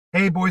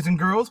Hey, boys and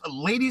girls,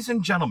 ladies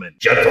and gentlemen.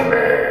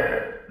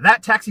 Gentlemen.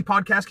 That Taxi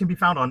podcast can be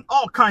found on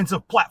all kinds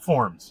of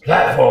platforms.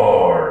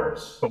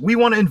 Platforms. But we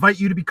want to invite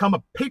you to become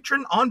a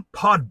patron on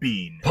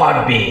Podbean.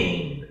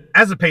 Podbean.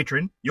 As a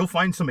patron, you'll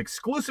find some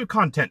exclusive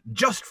content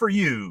just for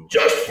you.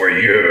 Just for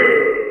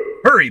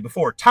you. Hurry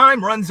before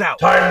time runs out.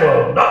 Time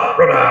will not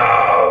run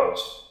out.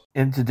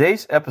 In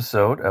today's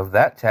episode of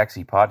That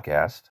Taxi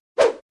podcast,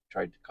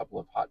 tried a couple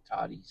of hot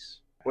toddies.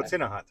 What's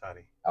in a hot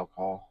toddy?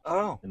 Alcohol.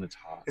 Oh, And it's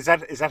hot. is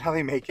that how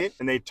they make it?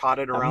 And they tot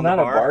it around I'm the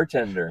not bar. a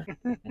bartender.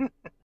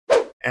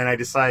 And I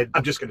decide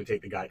I'm just going to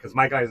take the guy because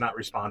my guy's not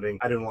responding.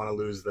 I didn't want to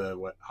lose the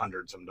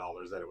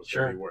 $100 that it was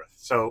going to be worth.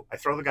 So I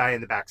throw the guy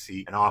in the back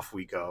seat and off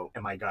we go.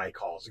 And my guy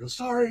calls. He goes,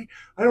 "Sorry,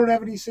 I don't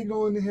have any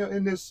signal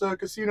in this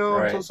casino.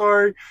 I'm so Right.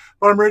 sorry,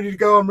 but I'm ready to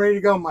go.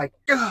 I'm like,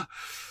 ugh.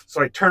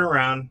 So I turn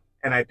around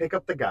and I pick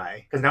up the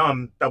guy because now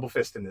I'm double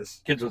fisting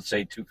this. Kids would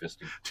say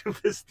two-fisted.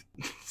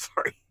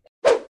 Sorry.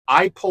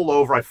 I pull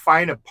over, I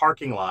find a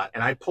parking lot,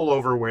 and I pull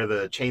over where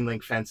the chain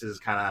link fences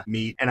kind of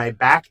meet, and I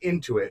back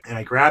into it, and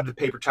I grab the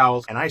paper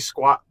towels, and I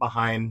squat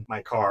behind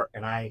my car,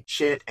 and I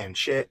shit and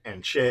shit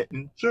and shit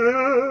and shit.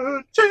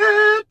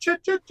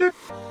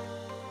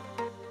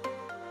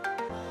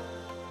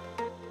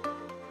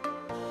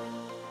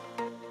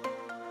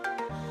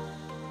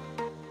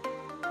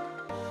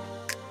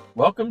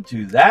 Welcome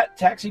to That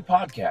Taxi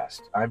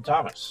podcast. I'm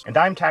Thomas. And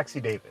I'm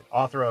Taxi David,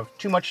 author of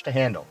Too Much to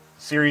Handle,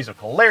 a series of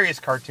hilarious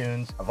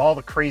cartoons of all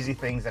the crazy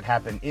things that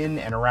happen in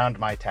and around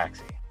my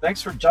taxi.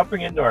 Thanks for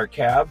jumping into our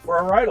cab for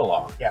a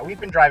ride-along. Yeah, we've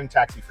been driving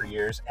taxi for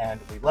years, and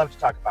we love to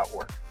talk about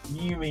work.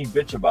 You mean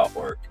bitch about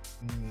work.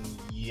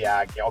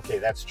 Yeah, okay,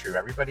 that's true.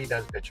 Everybody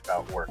does bitch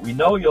about work. We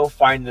know you'll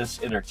find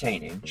this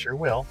entertaining. Sure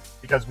will,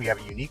 because we have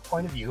a unique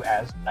point of view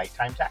as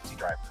nighttime taxi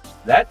drivers.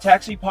 That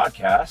Taxi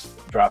podcast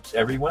drops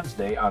every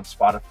Wednesday on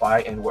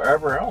Spotify and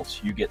wherever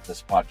else you get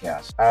this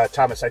podcast.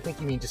 Thomas, I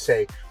think you mean to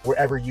say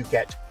wherever you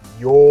get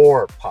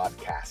your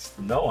podcast.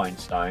 No,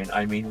 Einstein.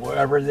 I mean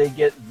wherever they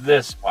get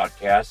this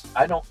podcast.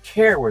 I don't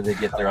care where they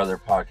get their other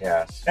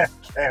podcasts.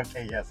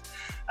 Okay, yes.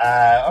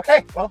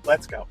 Okay, well,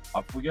 let's go.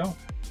 Up we go.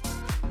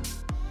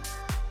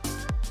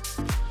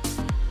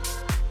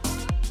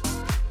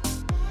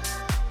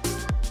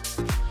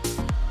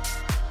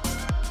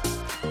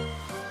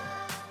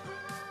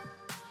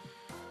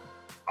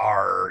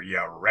 Are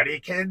you ready,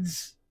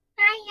 kids?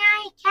 Aye,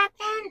 aye,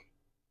 Captain.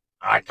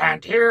 I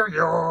can't hear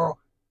you. Aye,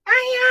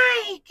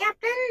 aye,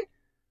 Captain.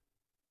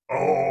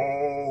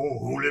 Oh,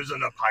 who lives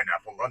in a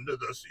pineapple under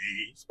the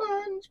sea?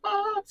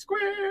 SpongeBob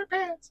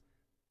SquarePants.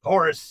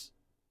 Porous.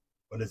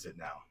 What is it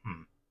now?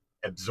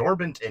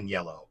 Absorbent and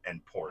yellow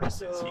and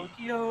porous is he.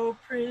 Tokyo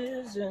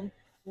prison,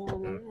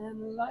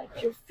 feeling like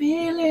you're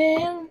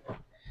feeling.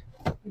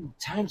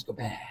 Times go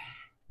by.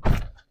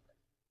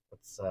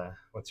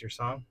 What's your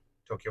song?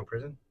 Tokyo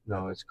Prison?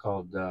 No, it's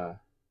called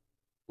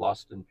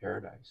Lost in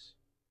Paradise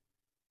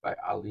by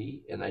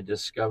Ali, and I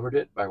discovered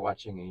it by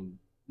watching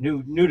a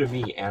new to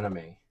me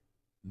anime.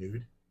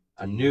 Nude?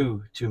 A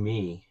new to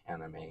me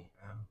anime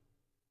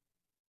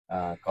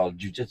called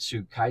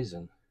Jujutsu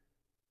Kaisen,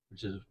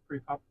 which is a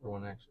pretty popular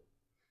one actually.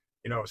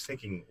 You know, I was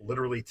thinking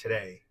literally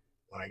today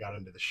when I got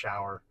into the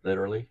shower,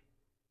 Literally.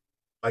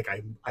 like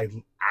I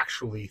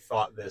actually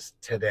thought this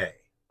today,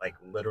 like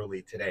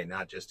literally today,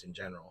 not just in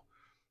general,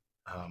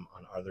 on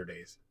other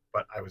days.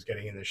 But I was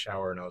getting in the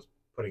shower and I was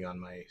putting on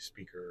my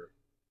speaker,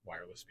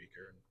 wireless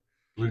speaker.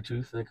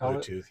 Bluetooth, they call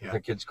it. Bluetooth, yeah. The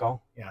kids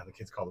call. Yeah, the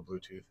kids call it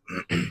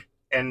Bluetooth.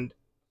 And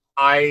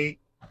I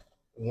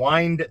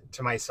whined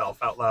to myself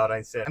out loud.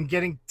 I said, I'm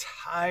getting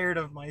tired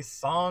of my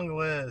song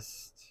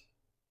list.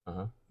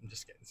 Uh-huh. I'm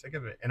just getting sick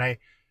of it. And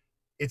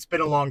it's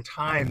been a long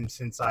time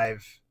since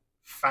I've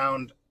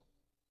found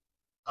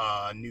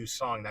a new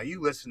song. Now, you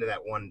listen to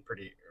that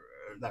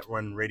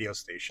one radio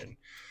station.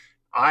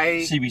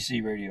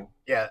 CBC Radio.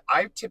 Yeah,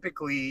 I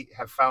typically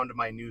have found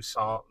a new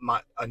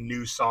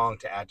song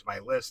to add to my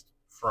list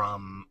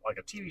from like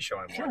a TV show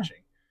I'm Sure.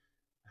 watching.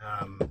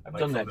 I've like done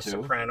from that The too.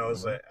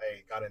 Sopranos, Mhm.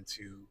 I got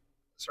into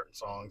certain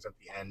songs at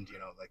the end. You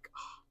know, like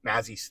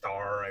Mazzy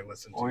Star. I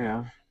listened to Oh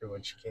yeah.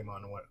 when she came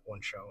on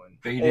one show,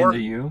 and Fade into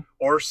you.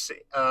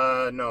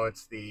 no,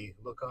 it's the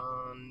Look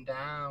On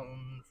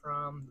Down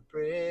from the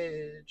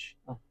Bridge.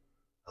 Oh.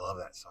 I love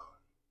that song.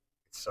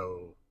 It's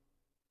so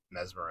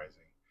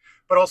mesmerizing.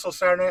 But also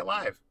Saturday Night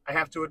Live. I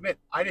have to admit,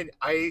 I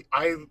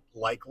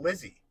like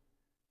Lizzie.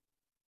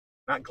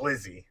 Not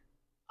Glizzy.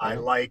 I Yeah.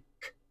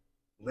 like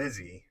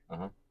Lizzie.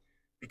 Uh-huh.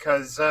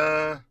 Because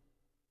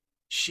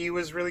she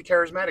was really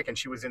charismatic and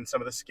she was in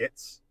some of the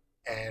skits.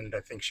 And I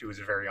think she was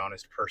a very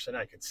honest person.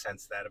 I could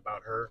sense that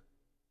about her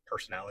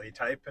personality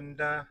type. And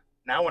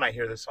now when I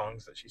hear the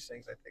songs that she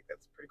sings, I think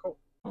that's pretty cool.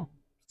 Oh.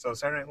 So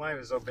Saturday Night Live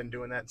has been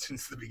doing that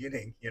since the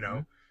beginning, you know.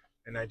 Mhm.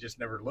 And I just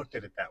never looked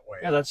at it that way.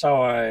 Yeah, that's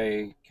how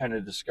I kind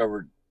of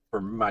discovered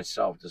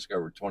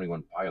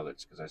 21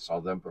 Pilots, because I saw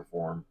them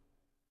perform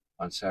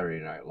on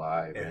Saturday Night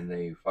Live, Yeah. and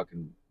they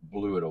fucking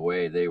blew it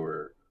away. They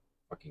were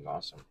fucking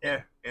awesome.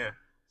 Yeah.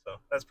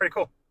 So that's pretty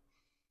cool.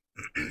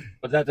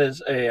 But that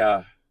is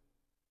a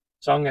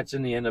song that's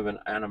in the end of an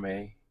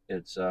anime.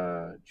 It's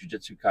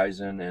Jujutsu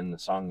Kaisen, and the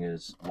song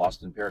is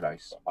Lost in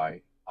Paradise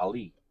by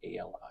Ali,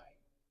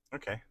 A-L-I.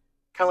 Okay.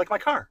 Kind of like my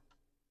car.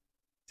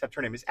 Except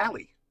her name is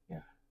Allie. Yeah.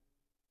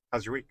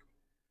 How's your week?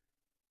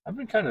 I've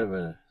been kind of in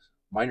a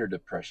minor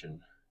depression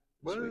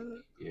this What? week.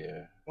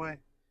 Yeah. Why?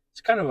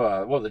 It's kind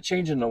of the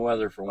change in the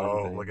weather for one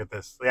Oh, thing. look at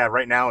this. Yeah,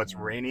 right now it's Yeah.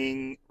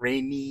 raining,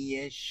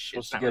 rainy-ish.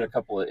 Supposed It's to not get a rain-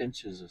 couple of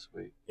inches this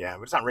week. Yeah,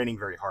 but it's not raining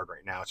very hard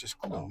right now. It's just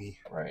No. gloomy.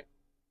 Right.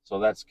 So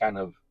that's kind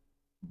of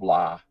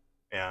blah.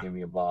 Yeah. Give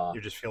me a blah.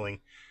 You're just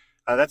feeling.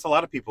 That's a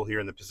lot of people here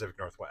in the Pacific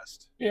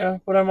Northwest. Yeah,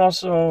 but I'm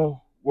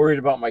also worried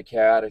about my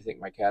cat. I think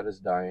my cat is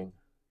dying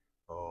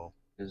Oh.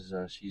 because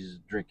she's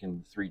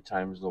drinking 3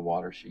 times the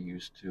water she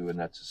used to, and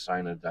that's a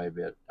sign of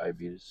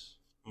diabetes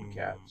in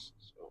cats.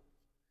 So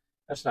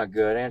that's not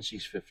good. And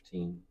she's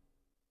 15.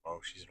 Oh,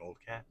 she's an old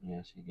cat.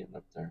 Yeah, she's getting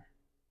up there.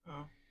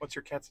 Oh. What's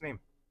your cat's name?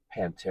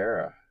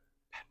 Pantera.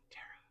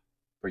 Pantera.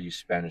 For you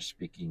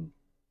Spanish-speaking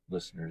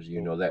listeners, you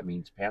know that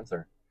means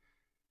panther.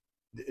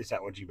 Is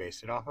that what you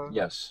based it off of?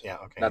 Yes. Yeah.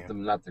 Okay.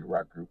 Not the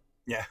rock group.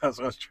 Yeah, that's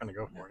what I was trying to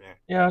go for. Yeah.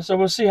 Yeah, so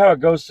we'll see how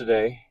it goes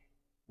today.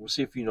 We'll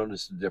see if you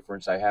notice the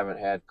difference. I haven't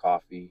had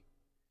coffee.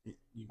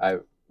 I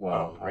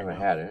haven't now.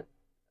 had it.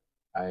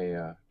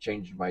 I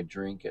changed my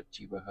drink at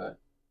Chiba Hut.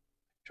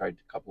 Tried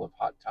a couple of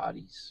hot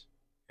toddies.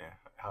 Yeah.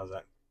 How's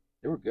that?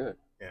 They were good.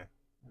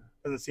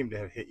 Doesn't seem to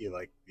have hit you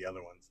like the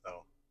other ones,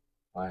 though.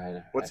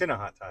 What's in a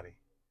hot toddy?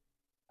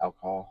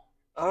 alcohol?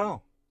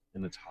 Oh,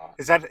 And it's hot.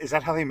 is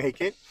that how they make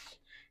it?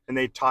 And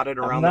they tot it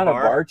around I'm the not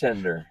bar. a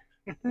bartender.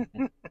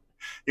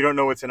 You don't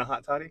know what's in a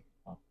hot toddy?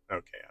 Oh.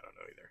 Okay, I don't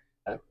know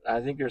either.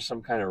 I think there's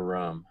some kind of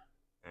rum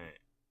All right.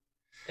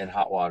 and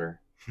hot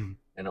water Hmm.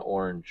 and an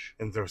orange.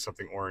 And there was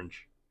something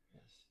orange.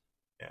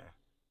 Yeah.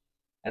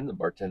 And the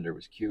bartender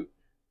was cute.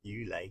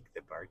 You like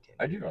the bartender?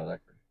 I do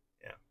like her.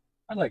 Yeah.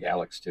 I like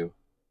Alex too.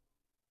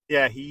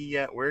 Yeah, he.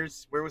 Where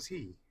was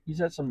he?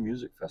 He's at some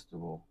music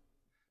festival.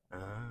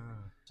 Ah,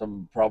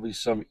 Probably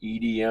some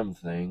EDM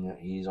thing that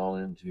he's all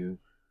into.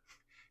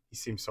 he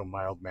seems so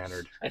mild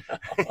mannered. I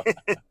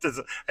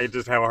know. I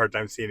just have a hard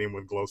time seeing him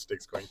with glow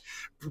sticks going.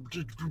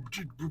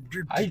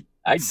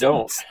 I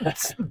don't.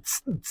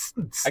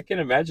 I can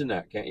imagine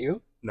that, can't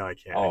you? No, I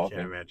can't. Oh, I can't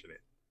okay. imagine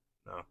it.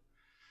 No.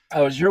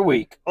 How was your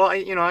week? Well,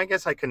 I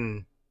guess I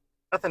can.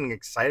 Nothing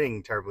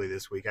exciting terribly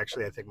this week.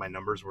 Actually, I think my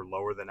numbers were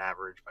lower than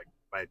average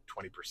by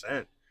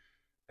 20%.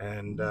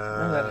 And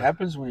Well, that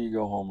happens when you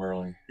go home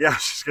early. yeah, I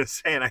was just gonna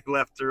say, and I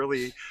left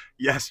early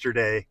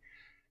yesterday.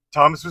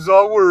 Thomas was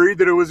all worried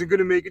that I wasn't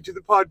gonna make it to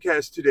the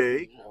podcast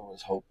today. I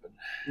was hoping.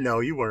 No,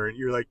 you weren't.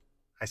 You're like,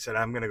 I said,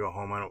 I'm gonna go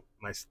home.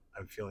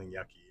 I'm feeling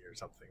yucky or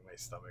something in my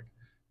stomach.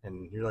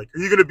 And you're like, are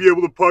you gonna be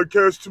able to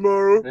podcast I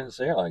tomorrow? didn't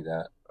say it like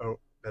that. Oh,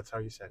 that's how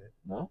you said it.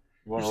 No?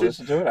 You want You to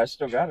should- listen to it? I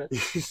still got it.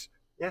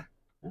 Yeah.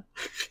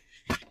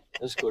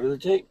 Let's go to the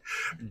tape.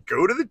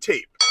 Go to the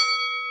tape.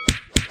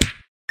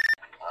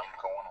 I'm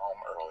going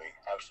home early.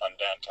 Have fun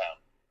downtown.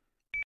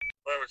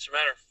 What's the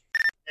matter?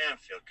 Yeah, I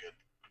feel good.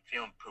 I'm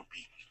feeling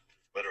poopy.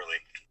 Literally.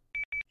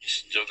 You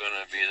still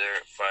gonna be there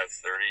at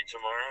 5:30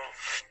 tomorrow?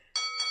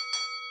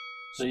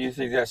 So you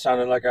think that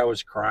sounded like I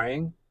was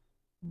crying?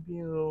 Be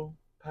a little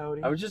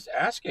pouty. I was just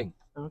asking.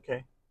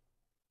 Okay.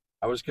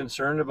 I was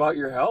concerned about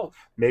your health.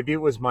 Maybe it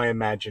was my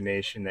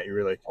imagination that you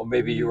were like, Or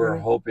maybe you were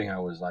hoping I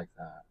was like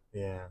that.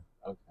 yeah.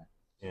 Okay.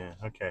 Yeah.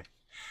 Okay.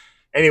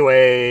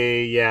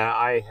 Anyway, yeah,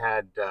 I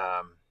had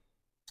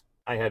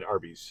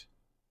Arby's,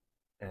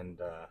 and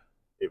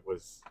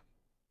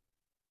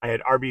I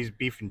had Arby's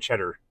beef and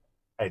cheddar.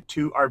 I had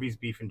 2 Arby's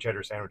beef and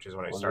cheddar sandwiches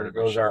when I Well, started.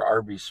 there goes our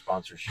Arby's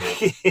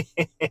sponsorship.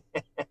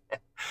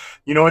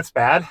 You know what's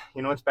bad?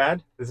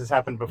 This has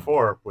happened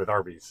before with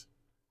Arby's.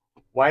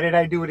 Why did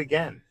I do it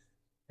again?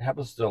 It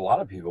happens to a lot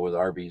of people with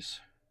Arby's.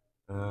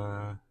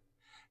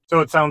 So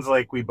it sounds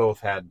like we both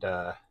had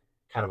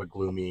kind of a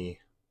gloomy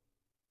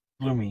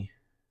Gloomy.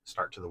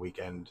 start to the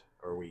weekend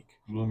or week.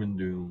 Gloom and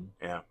doom.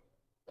 Yeah.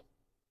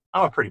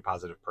 I'm a pretty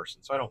positive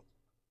person, so I don't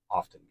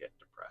often get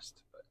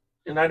depressed. But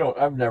And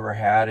I've never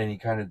had any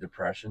kind of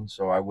depression,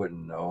 so I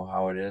wouldn't know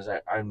how it is.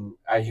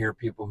 I hear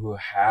people who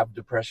have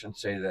depression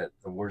say that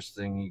the worst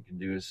thing you can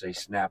do is say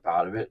snap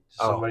out of it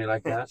to Oh. somebody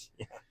like that.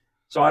 Yeah.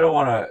 So I don't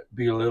want to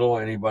belittle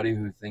anybody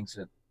who thinks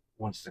that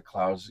once the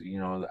clouds,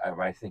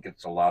 I think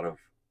it's a lot of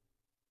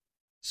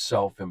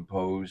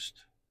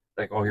self-imposed,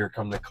 like, oh, here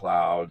come the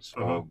clouds.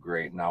 Mhm. Oh,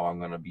 great. Now I'm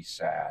going to be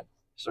sad.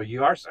 So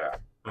you are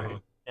sad.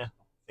 Right? Yeah,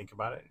 think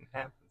about it and it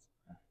happens.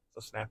 So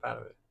snap out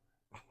of it.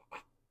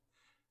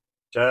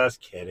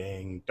 Just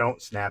kidding.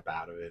 Don't snap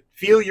out of it.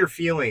 Feel your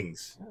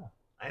feelings. Yeah.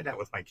 I had that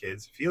with my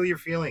kids. Feel your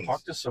feelings.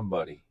 Talk to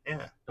somebody.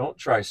 Yeah. Don't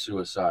try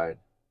suicide,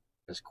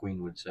 as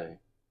Queen would say.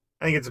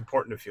 I think it's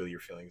important to feel your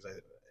feelings.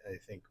 I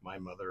think my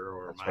mother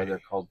or That's why my... they're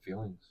called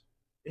feelings.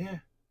 Yeah.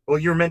 Well,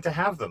 you're meant to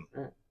have them.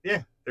 Yeah.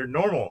 Yeah, they're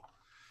normal.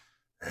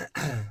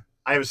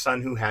 I have a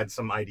son who had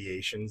some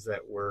ideations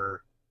that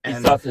were... He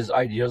and thought his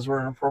ideas were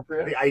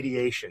inappropriate? the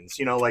ideations,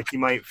 like you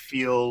might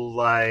feel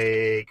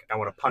like I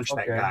want to punch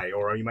that Okay. guy,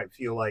 or you might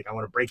feel like I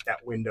want to break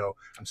that window.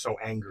 I'm so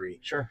angry.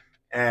 Sure.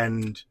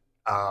 And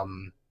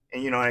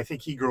I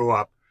think he grew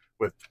up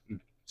with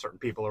certain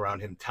people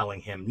around him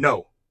telling him,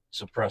 no,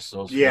 Suppress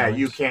those yeah, feelings.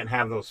 you can't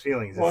have those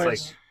feelings. Well,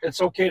 It's like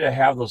it's okay to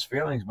have those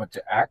feelings, but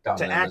to act on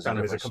to them act on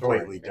it is a different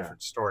completely story.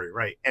 different story,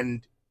 right?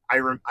 And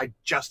I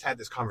just had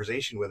this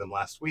conversation with him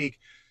last week,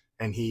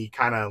 and he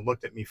kind of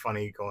looked at me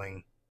funny,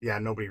 going, "Yeah,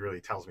 nobody really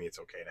tells me it's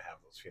okay to have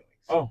those feelings."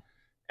 Oh,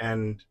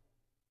 And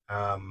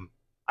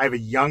I have a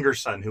younger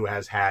son who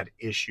has had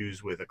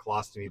issues with a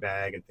colostomy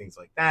bag and things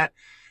like that.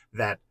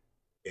 That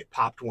it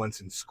popped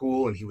once in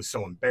school, and he was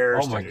so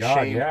embarrassed. oh my and God,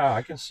 ashamed. yeah,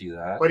 I can see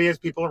that. But he has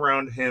people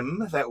around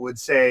him that would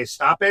say,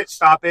 stop it,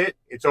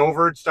 it's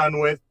over, it's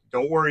done with,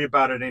 don't worry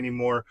about it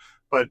anymore.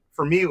 But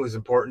for me, it was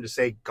important to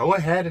say, go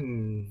ahead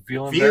and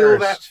Feel that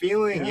embarrassed.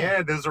 feeling. Yeah.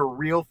 Yeah, those are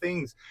real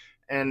things.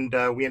 And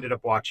we ended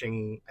up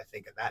watching, I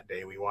think that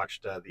day, we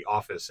watched The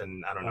Office.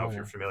 And I don't know if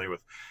you're familiar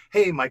with,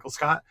 hey, Michael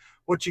Scott,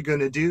 what you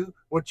gonna do?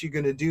 What you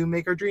gonna do?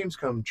 Make our dreams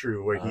come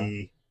true. Where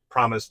he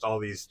promised all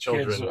these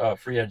children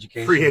Kids, free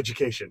education. free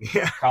education.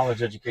 Yeah.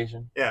 College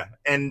education. Yeah,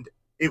 and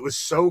it was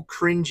so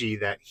cringy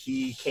that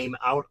he came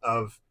out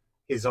of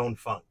his own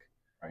funk.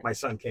 Right. My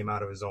son came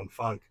out of his own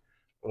funk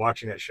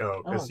watching that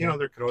show because okay.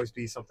 there could always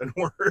be something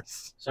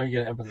worse. So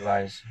you can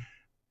empathize.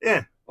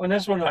 Yeah, Well, and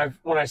that's when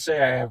I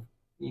say I have,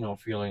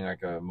 feeling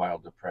like a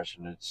mild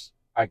depression.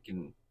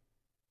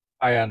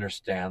 I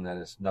understand that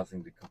it's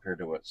nothing to compare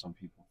to what some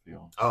people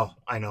feel. oh,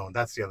 I know.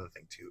 That's the other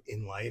thing too.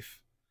 In life,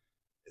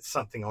 it's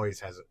something always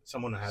has it.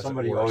 Somebody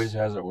it worse. always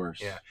has it worse.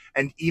 Yeah,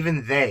 and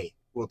even they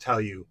will tell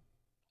you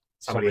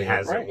somebody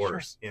has right, it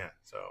worse. Sure. Yeah,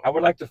 so I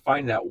would like to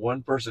find that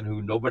one person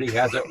who nobody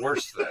has it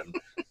worse than.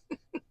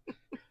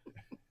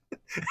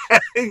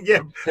 yeah,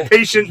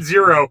 patient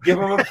zero. Give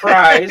him a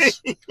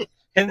prize,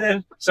 and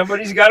then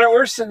somebody's got it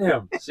worse than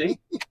him. See,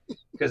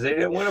 because they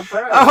didn't win a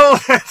prize. Oh,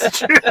 that's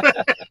true.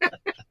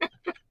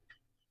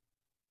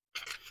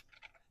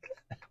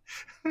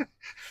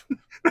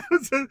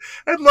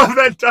 I love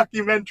that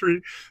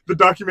documentary. The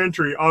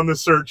documentary on the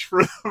search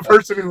for the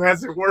person who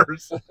has it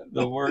worse.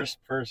 The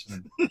worst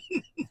person.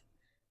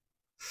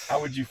 How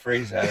would you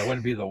phrase that? It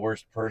wouldn't be the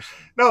worst person.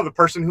 No, the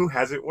person who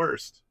has it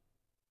worst.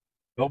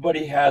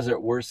 Nobody has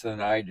it worse than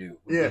I do.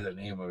 Would Yeah. be the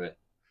name of it.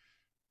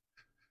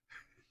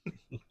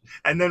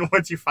 And then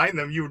once you find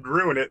them, you would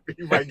ruin it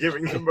by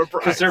giving them a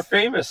prize. Because they're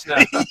famous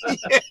now.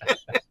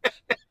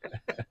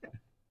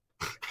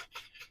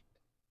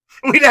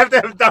 We'd have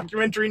to have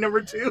documentary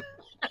number 2.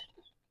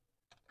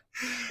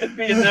 It'd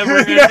be a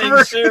never-ending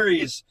Never.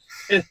 series.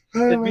 It'd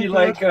be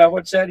like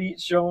what's that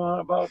show on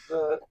about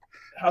the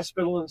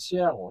hospital in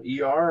Seattle?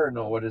 ER or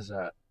no? What is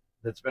that?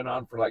 That's been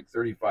on for like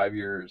 35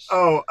 years.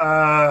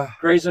 Oh,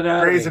 Grey's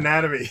Anatomy. Grey's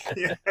Anatomy.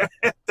 Yeah,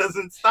 it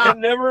doesn't stop. It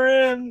never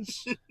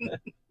ends.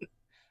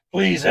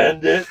 Please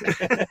end it.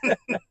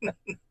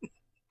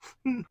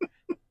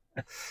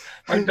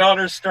 My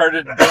daughter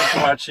started binge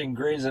watching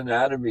Grey's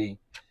Anatomy,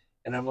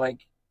 and I'm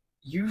like,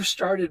 "You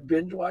started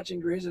binge watching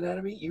Grey's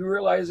Anatomy? You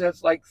realize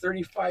that's like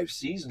 35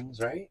 seasons,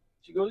 right?"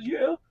 She goes,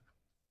 "Yeah,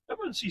 I'm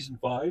on season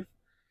 5."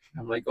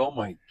 I'm like, "Oh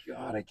my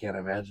God, I can't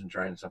imagine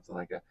trying something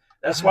like that."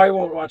 That's why I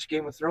won't watch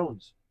Game of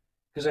Thrones,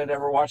 because I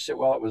never watched it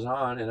while it was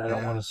on, and I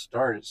don't want to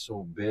start. It's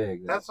so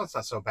big. That's not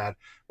so bad.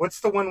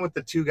 What's the one with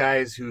the 2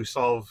 guys who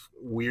solve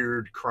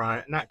weird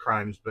not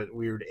crimes, but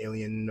weird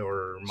alien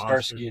or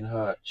monster? Starsky and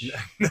Hutch.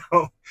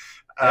 No.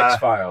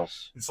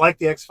 X-Files. It's like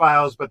the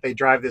X-Files, but they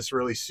drive this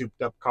really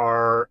souped up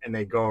car and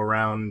they go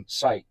around.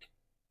 Psych.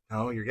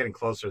 No, you're getting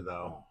closer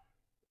though.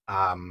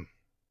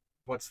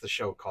 What's the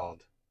show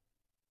called?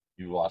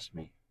 You lost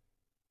me.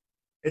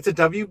 It's a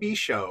WB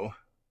show.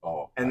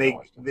 Oh, And I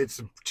watched it.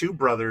 it's 2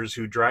 brothers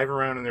who drive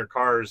around in their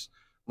cars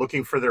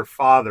looking for their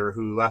father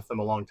who left them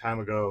a long time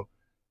ago.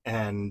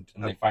 And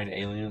And they find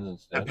aliens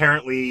instead.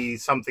 apparently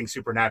something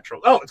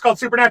supernatural. Oh, it's called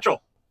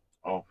Supernatural.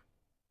 Oh,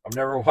 I've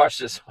never watched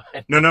this one.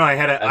 No, I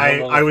I don't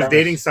know the I was premise.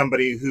 dating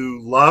somebody who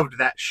loved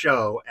that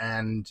show,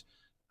 and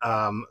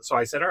so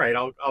I said, all right,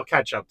 I'll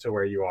catch up to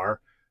where you are.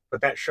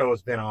 But that show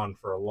has been on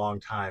for a long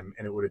time,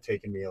 and it would have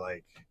taken me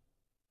like,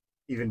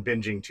 even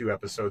binging 2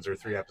 episodes or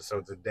 3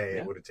 episodes a day,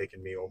 Yeah. it would have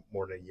taken me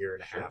more than a year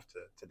and a half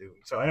to do.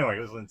 So anyway,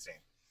 it was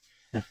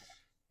insane.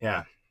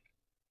 Yeah.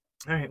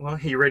 All right. Well,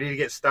 you ready to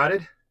get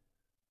started?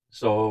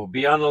 So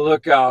be on the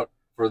lookout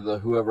for the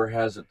whoever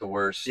has it the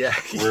worst. Yeah.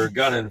 We're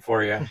gunning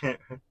for you.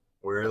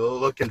 We're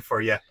looking for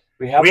you.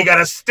 We have We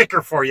got a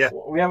sticker for you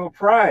we have a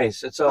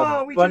prize. It's a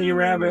Oh, we bunny do.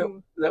 rabbit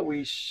that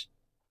we.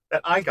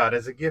 that I got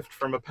as a gift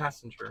from a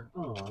passenger.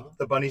 Aw.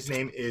 The bunny's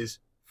name is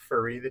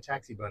Furry the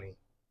taxi bunny.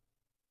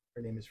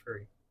 Her name is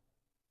Furry.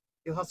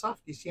 Feel how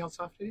soft? You see how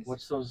soft it is?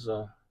 What's those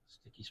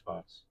sticky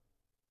spots?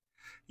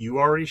 You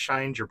already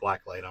shined your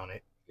black light on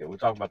it. Yeah, we'll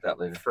talk about that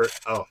later.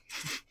 Oh.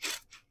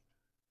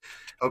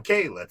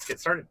 Okay, let's get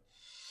started.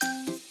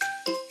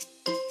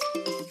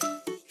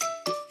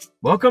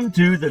 Welcome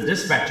to the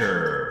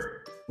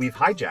Dispatcher. We've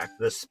hijacked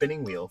the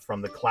spinning wheel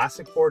from the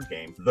classic board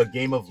game, The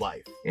Game of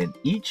Life. And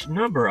each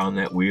number on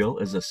that wheel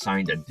is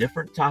assigned a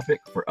different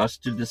topic for us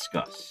to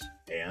discuss.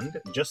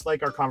 And just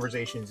like our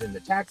conversations in the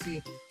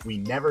taxi, we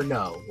never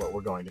know what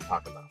we're going to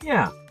talk about.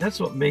 Yeah, that's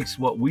what makes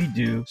what we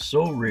do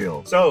so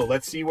real. So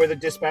let's see where the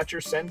dispatcher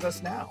sends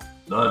us now.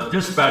 The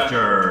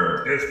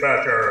Dispatcher.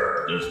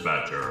 Dispatcher.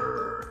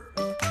 Dispatcher.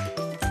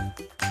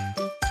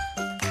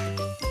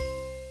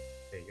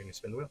 Hey, you gonna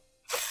spin the wheel?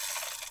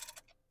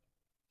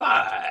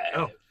 5.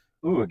 Oh.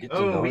 Ooh, get to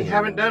know we you.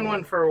 haven't done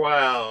one for a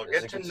while.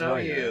 Yes, Get to know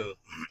you.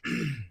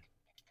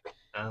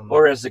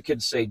 Or as the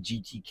kids say,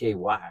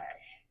 GTKY.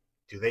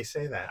 Do they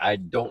say that? I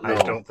don't know.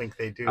 I don't think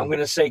they do. I'm going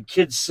to say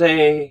kids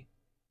say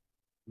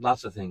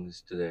lots of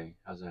things today.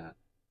 How's that?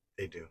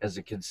 They do. As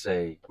the kids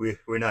say,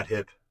 We're not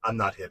hip. I'm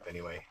not hip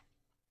anyway.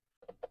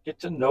 get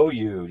to know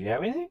you. Do you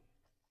have anything?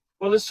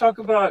 Well, let's talk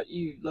about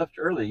you left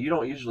early. You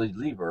don't usually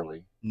leave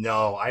early.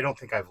 No, I don't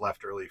think I've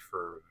left early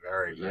for a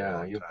very, very Yeah,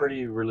 long you're time.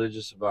 pretty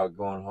religious about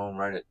going home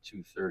right at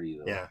 2:30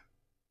 though. Yeah.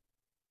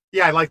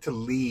 Yeah, I like to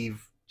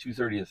leave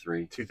 2:30 to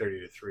 3 2:30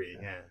 to 3.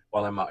 Yeah.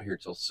 while I'm out here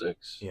till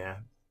 6 Yeah.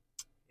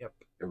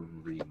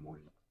 every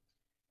morning.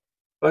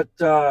 But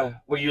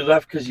well, you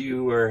left because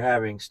you were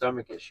having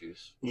stomach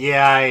issues.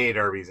 Yeah, I ate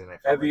Arby's and I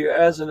felt Have like you, that.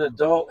 as an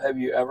adult, have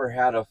you ever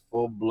had a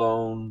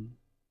full-blown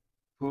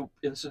poop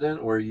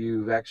incident where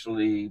you've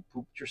actually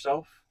pooped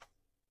yourself?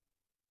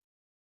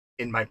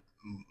 in my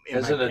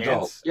As my an adult,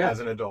 pants, yeah. as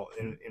an adult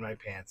in my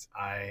pants,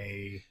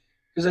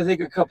 Because I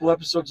think a couple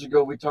episodes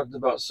ago we talked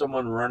about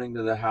someone running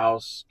to the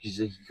house because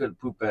he couldn't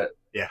poop at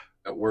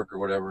work or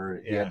whatever.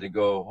 He Yeah. had to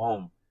go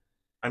home.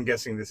 I'm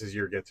guessing this is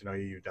your get to know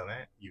you. You've done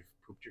that. You've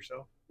pooped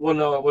yourself. Well,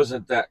 no, it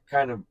wasn't that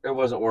kind of. It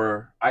wasn't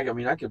where I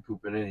mean, I could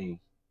poop in any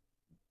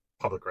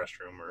Public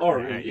restroom or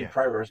yeah. in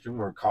private restroom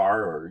or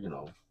car or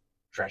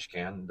trash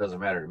can. It doesn't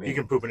matter to me. You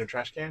can poop in a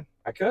trash can.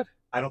 I could.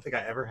 I don't think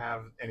I ever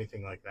have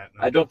anything like that.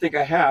 No. I don't think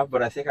I have,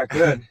 but I think I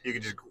could You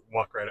could just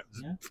walk right up.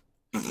 Yeah.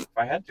 if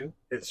I had to.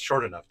 It's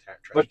short enough. Trash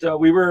But can.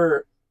 we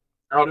were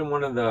out in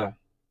one of the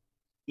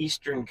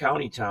eastern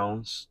county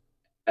towns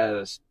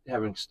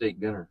having steak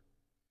dinner.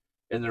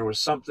 And there was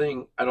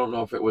something, I don't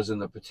know if it was in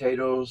the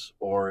potatoes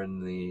or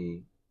in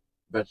the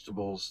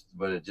vegetables,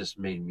 but it just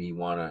made me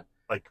want to.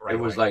 Like right It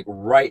was away. like,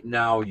 right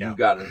now, Yeah. you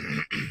got to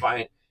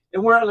find.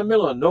 And we're out in the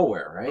middle of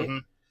nowhere, right?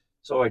 Mhm.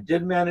 So I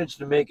did manage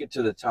to make it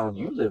to the town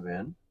you live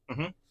in.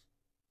 Mhm.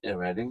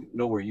 And I didn't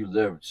know where you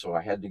lived, so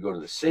I had to go to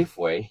the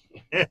Safeway.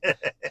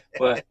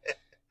 But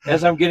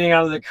as I'm getting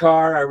out of the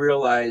car, I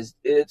realized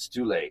it's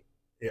too late.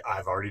 Yeah,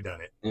 I've already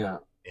done it. Yeah.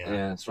 Yeah.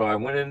 And so I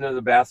went into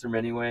the bathroom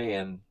anyway,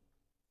 and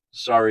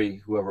sorry,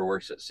 whoever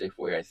works at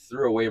Safeway, I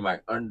threw away my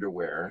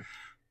underwear.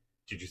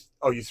 Did you?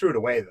 Oh, you threw it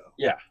away though.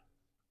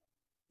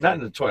 Not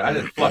in the toilet. I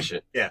didn't flush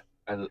it. Yeah.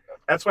 I,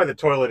 That's why the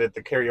toilet at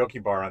the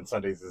karaoke bar on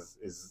Sundays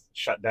is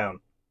shut down.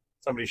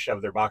 Somebody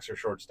shoved their boxer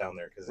shorts down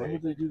there why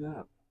would they do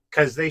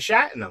that? they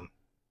shat in them.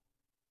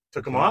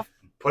 Took them Yeah. off,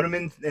 put them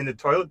in the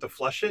toilet to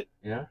flush it,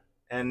 Yeah.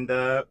 and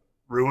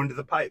ruined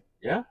the pipe.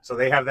 Yeah. So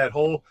they have that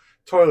whole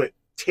toilet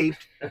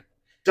taped,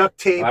 duct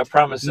taped, I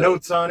promise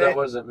notes on that it.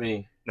 wasn't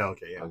me. No,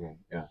 okay, yeah, Okay.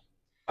 Yeah.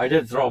 I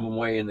did throw them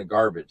away in the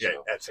garbage. yeah,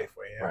 though. at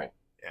Safeway, yeah. Right.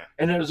 Yeah.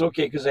 And it was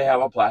okay because they have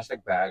a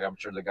plastic bag. I'm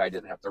sure the guy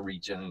didn't have to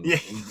reach in and, Yeah.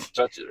 and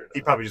touch it. Or He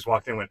nothing. probably just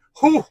walked in and went,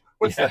 "Whoo,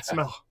 what's Yeah. that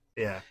smell?"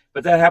 Yeah.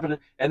 But that happened,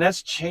 and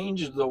that's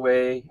changed the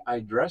way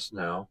I dress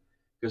now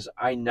because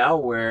I now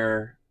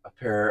wear a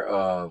pair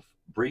of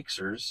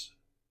breaksers,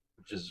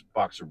 which is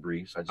boxer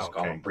briefs. I just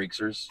call Okay. them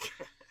breaksers.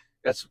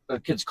 That's the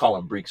kids call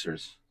them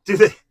breaksers. Do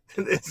they?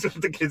 It's what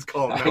the kids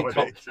call them I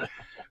nowadays.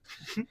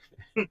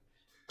 don't-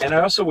 And I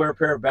also wear a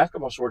pair of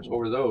basketball shorts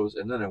over those,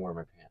 and then I wear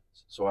my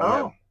pants. So I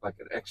have Oh. like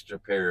an extra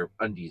pair of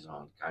undies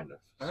on, kind of.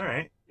 All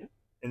right. Yeah.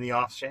 In the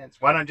off chance,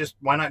 why not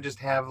just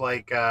have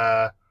like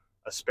a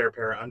spare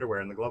pair of underwear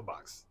in the glove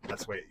box?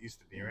 That's the way it used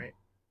to be, right?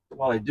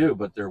 Well, I do,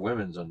 but they're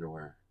women's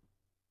underwear.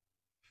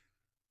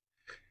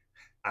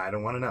 I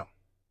don't want to know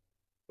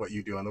what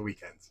you do on the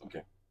weekends.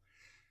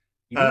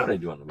 You know what I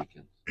do on the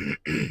weekends?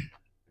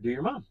 I do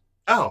your mom.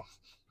 Oh.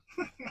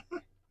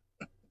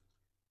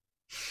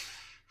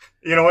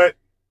 You know what?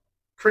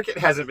 Cricket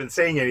hasn't been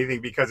saying anything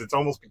because it's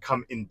almost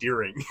become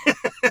endearing.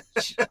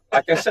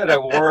 Like I said, I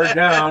wore her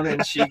down,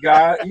 and she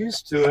got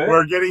used to it.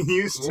 We're getting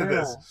used to Yeah.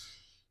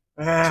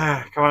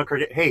 this. Come on,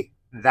 Cricket. Hey,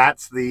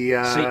 that's the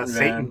Satan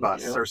van,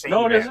 bus you know. or Satan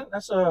No, it van. isn't.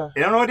 That's a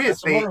You don't know what it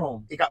is. that's a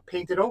motorhome. It got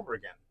painted over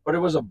again. But it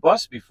was a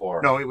bus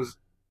before. No, it was.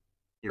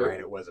 You're right.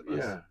 It was a bus.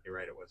 Yeah. You're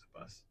right. It was a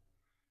bus.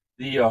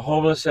 The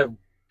homeless have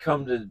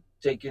come to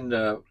taking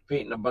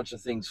painting a bunch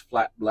of things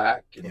flat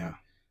black and Yeah.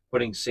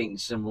 putting Satan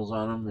symbols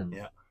on them and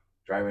Yeah.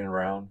 driving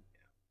around.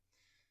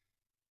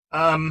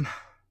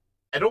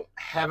 I don't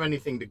have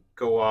anything to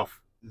go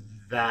off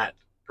that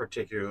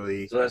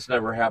particularly. So that's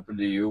never happened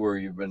to you where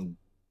you've been.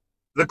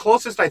 The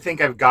closest I think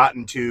I've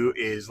gotten to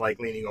is like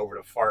leaning over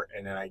to fart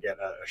and then I get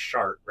a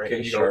shart, right? Okay,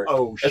 And you shart. Go,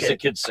 oh, As the shit.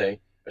 kids say,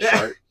 a Yeah.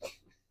 shart.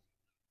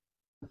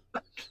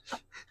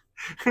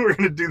 We're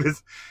going to do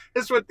this.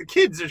 This is what the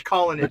kids are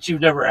calling it. But you've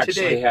never actually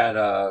Today. had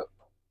a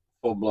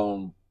full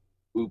blown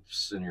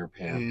oops in your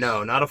pants.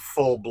 No, not a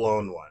full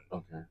blown one.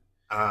 Okay.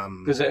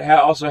 Because it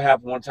also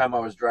happened one time I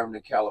was driving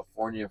to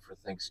California for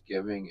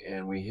Thanksgiving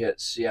and we hit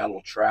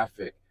Seattle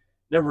traffic.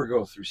 Never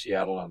go through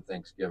Seattle on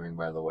Thanksgiving,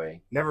 by the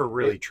way. Never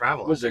really It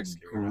travel. was on a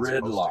Thanksgiving, not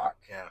supposed to. gridlock.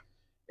 Yeah.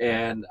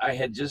 And I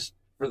had just,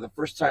 for the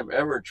first time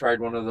ever, tried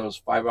one of those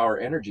 5-hour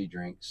energy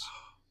drinks.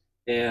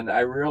 And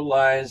I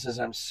realized as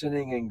I'm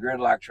sitting in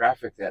gridlock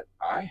traffic that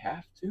I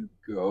have to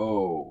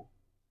go.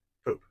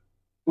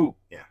 Poop.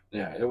 Yeah.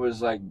 Yeah. It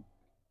was like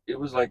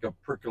a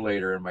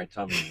percolator in my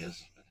tummy.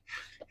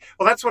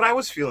 Well, that's what I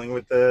was feeling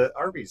with the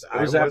Arby's.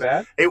 Was that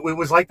bad? It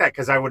was like that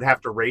because I would have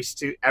to race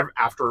to,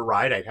 after a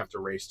ride, I'd have to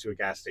race to a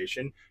gas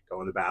station, go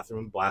in the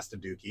bathroom, blast a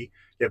dookie,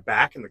 get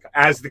back in the,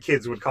 as the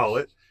kids would call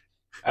it.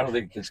 I don't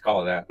think kids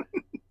call it that.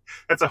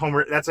 That's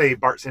a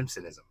Bart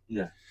Simpsonism.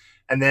 Yeah.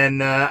 And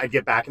then I'd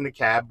get back in the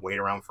cab, wait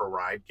around for a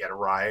ride, get a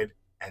ride,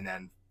 and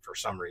then for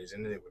some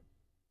reason it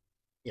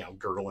would,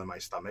 gurgle in my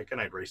stomach, and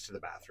I'd race to the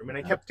bathroom, and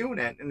I kept doing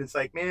it. And it's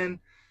like, man,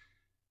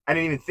 I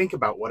didn't even think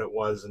about what it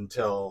was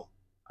until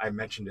I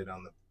mentioned it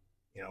on the,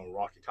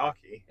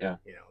 walkie-talkie. Yeah.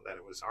 That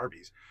it was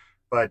Arby's,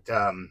 but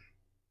you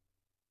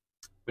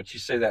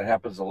say that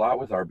happens a lot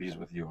with Arby's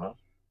with you, huh?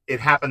 it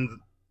happened.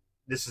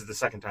 This is the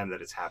second time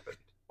that it's happened.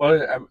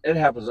 Well, it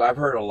happens. I've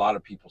heard a lot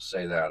of people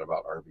say that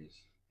about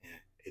Arby's. Yeah,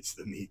 it's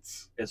the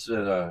meats. It's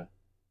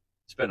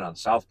been on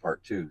South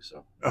Park too.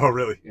 So. Oh,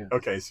 really? Yeah.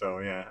 Okay, so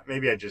yeah,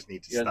 maybe I just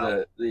need to Yeah.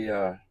 stop.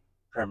 The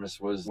premise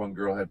was one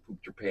girl had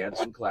pooped her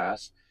pants in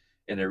class,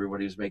 and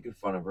everybody was making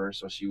fun of her.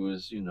 So she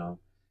was,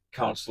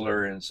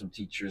 counselor and some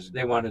teachers.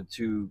 They wanted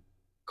to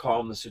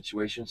calm the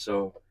situation,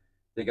 so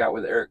they got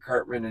with Eric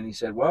Cartman, and he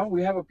said, "Well,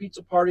 we have a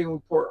pizza party, and we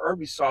pour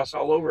Arby's sauce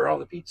all over all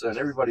the pizza, and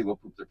everybody will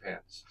poop their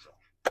pants."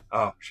 So.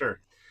 Oh, sure.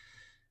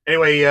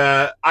 Anyway,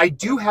 I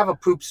do have a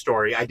poop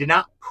story. I did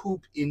not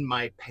poop in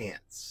my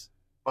pants,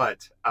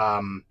 but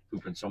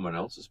Poop in someone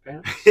else's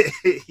pants?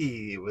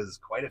 it was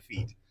quite a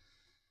feat.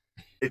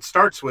 It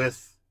starts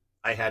with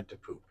I had to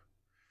poop,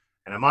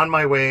 and I'm on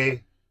my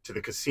way to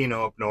the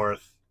casino up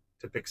north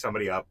to pick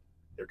somebody up.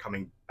 They're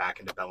coming back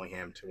into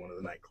Bellingham to one of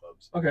the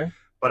nightclubs. Okay.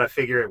 But I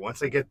figure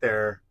once I get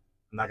there,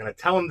 I'm not going to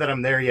tell them that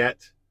I'm there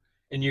yet.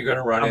 And you're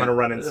gonna run. I'm going to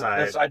run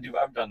inside.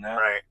 I've done that.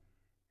 Right.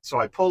 So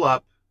I pull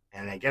up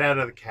and I get out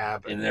of the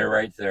cab. And they're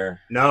right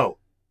there. No,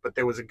 but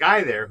there was a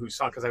guy there who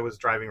saw, because I was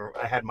driving.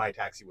 I had my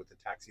taxi with the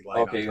taxi light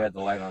on. Okay, you had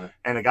the light on it.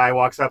 And a guy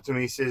walks up to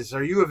me. He says,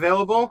 "Are you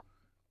available?"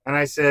 And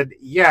I said,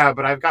 "Yeah,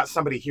 but I've got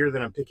somebody here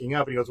that I'm picking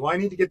up." And he goes, "Well, I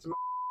need to get to."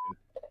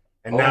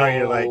 And now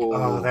you're like,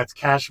 "Oh, that's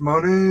cash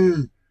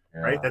money." Yeah.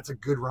 Right? That's a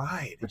good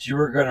ride. But you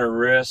were gonna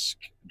risk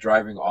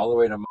driving all the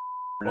way to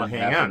Well, and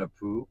hang having on. to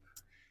poop.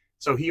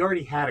 So he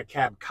already had a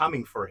cab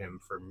coming for him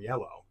from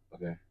Yellow.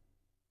 Okay.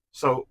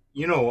 So,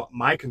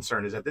 my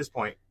concern is at this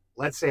point,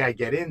 let's say I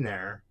get in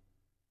there,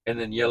 And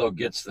then Yellow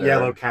gets there.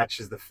 Yellow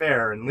catches the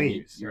fare and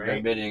leaves, You're right?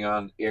 admitting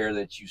on air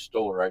that you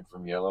stole a ride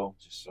from Yellow,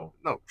 just so.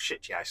 No,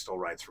 shit, yeah, I stole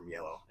rides from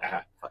Yellow.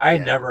 I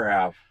Yeah. never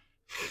have,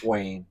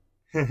 Wayne.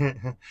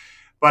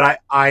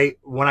 But I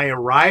when I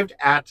arrived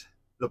at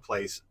the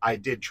place, I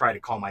did try to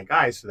call my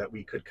guys so that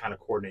we could kind of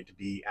coordinate to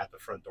be at the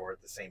front door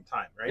at the same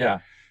time, right? Yeah.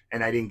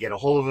 And I didn't get a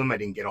hold of him. I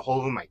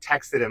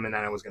texted him, and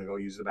then I was going to go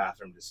use the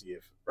bathroom to see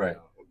if Right.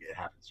 it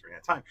happens during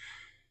that time.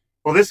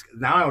 Well,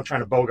 now I'm trying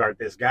to bogart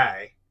this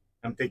guy.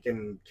 I'm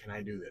thinking, can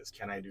I do this?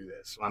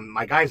 Well,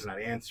 my guy's not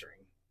answering.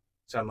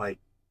 So I'm like,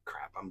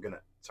 crap, I'm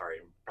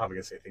probably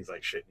going to say things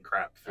like shit and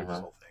crap through this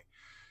whole thing.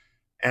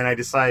 And I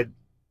decide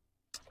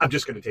I'm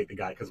just going to take the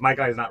guy because my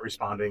guy's not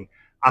responding.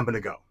 I'm going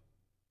to go.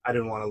 I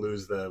didn't want to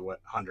lose the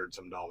 $100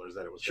 some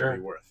that it was going to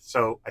be worth.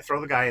 So I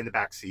throw the guy in the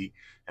back seat,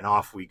 and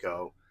off we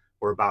go.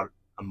 We're about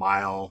a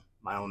mile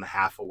and a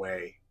half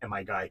away, and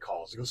my guy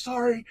calls. He goes,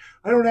 "Sorry,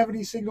 I don't have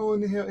any signal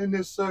in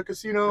this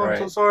casino. Right. I'm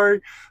so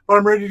sorry, but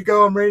I'm ready to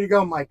go.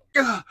 I'm like,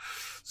 ugh.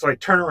 So I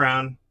turn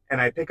around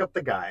and I pick up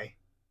the guy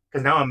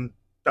because now I'm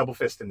double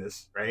fisting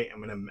this, right?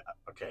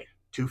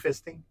 Two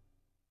fisting.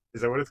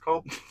 Is that what it's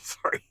called?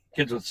 Sorry,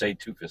 Kids would say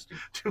two-fisting.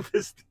 two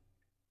fisting.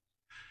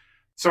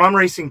 So I'm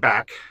racing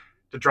back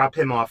to drop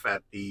him off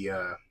at the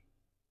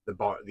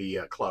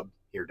club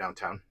here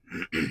downtown.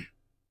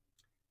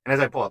 And as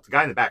I pull up, the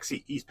guy in the back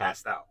seat, he's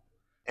passed out.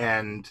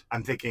 And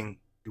I'm thinking,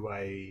 do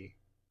I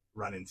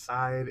run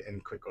inside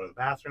and quick go to the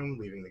bathroom,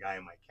 leaving the guy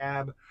in my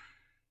cab?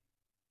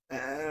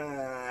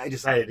 I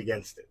decided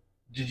against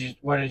it.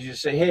 Why did you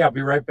say, "Hey, I'll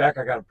be right back.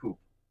 I gotta poop"?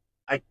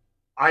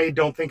 I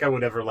don't think I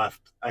would ever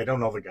left. I don't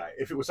know the guy.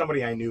 If it was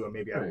somebody I knew,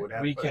 maybe I would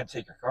have. Well, you can't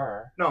take your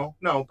car. No,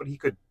 but he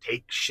could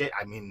take shit.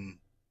 I mean,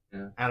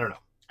 Yeah. I don't know.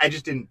 I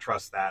just didn't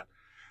trust that.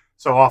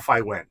 So off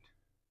I went.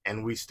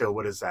 And we still,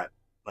 what is that?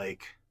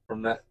 Like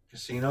From that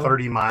casino?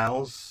 30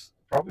 miles?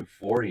 Probably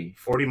 40.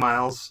 40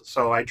 miles.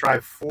 So I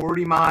drive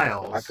 40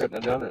 miles. I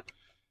couldn't have done it.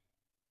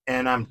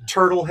 And I'm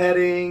turtle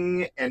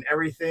heading and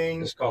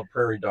everything. It's called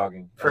prairie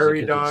dogging. as the Prairie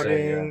kids would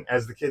say, yeah. dogging,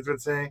 as the kids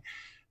would say.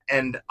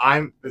 And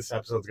this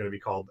episode's going to be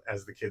called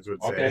As the Kids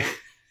Would Say.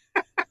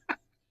 Okay.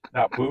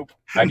 Not poop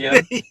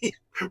again.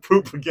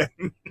 Poop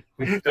again.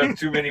 We've done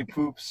too many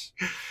poops.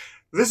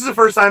 This is the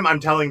first time I'm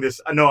telling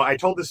this. No, I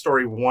told this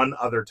story one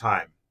other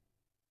time.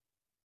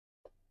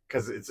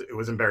 because it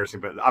was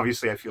embarrassing, but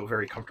obviously I feel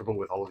very comfortable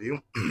with all of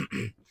you.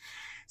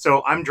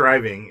 So I'm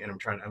driving and I'm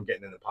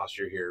getting in the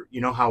posture here.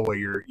 You know how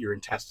your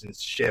intestines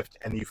shift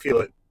and you feel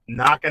it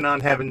knocking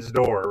on heaven's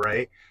door,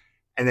 right?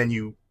 And then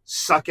you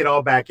suck it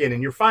all back in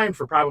and you're fine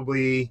for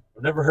probably...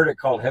 I've never heard it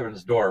called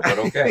Heaven's Door, but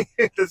okay.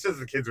 This is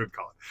the kids would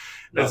call it.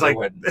 No, It's they like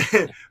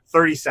wouldn't.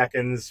 30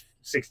 seconds,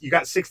 you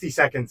got 60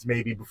 seconds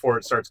maybe before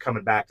it starts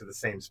coming back to the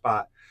same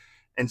spot.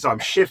 And so I'm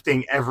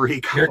shifting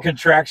every... Your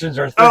contractions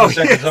are 30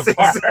 seconds yes,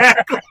 apart.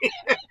 exactly.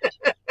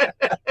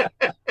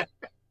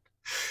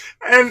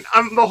 And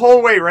I'm the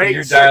whole way, right? And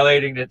you're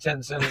dilating to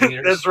 10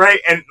 centimeters. That's right.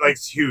 And like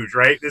it's huge,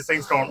 right? This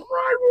thing's going,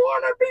 I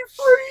want to be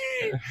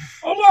free.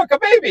 Oh, look, a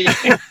baby.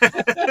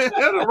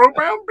 A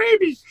rope-bound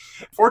baby.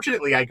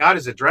 Fortunately, I got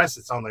his address.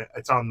 It's on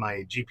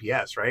my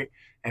GPS, right?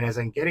 And as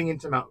I'm getting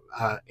into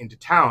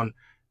town,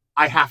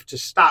 I have to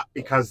stop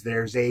because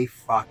there's a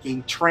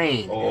fucking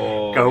train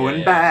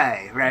going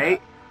by,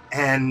 right?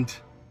 And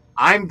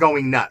I'm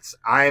going nuts.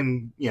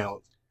 I'm,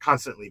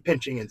 constantly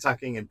pinching and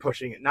sucking and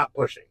pushing it, not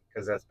pushing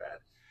because that's bad.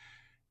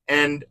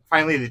 And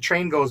finally, the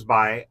train goes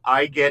by.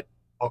 I get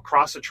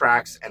across the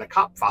tracks, and a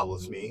cop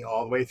follows me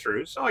all the way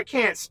through. So I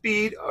can't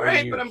speed, all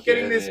right? But I'm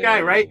getting this guy,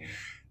 right?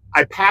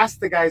 I pass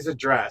the guy's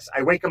address.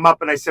 I wake him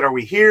up, and I said, "Are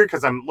we here?"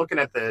 Because I'm looking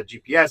at the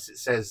GPS. It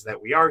says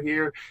that we are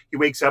here. He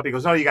wakes up. He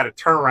goes, "No, you got to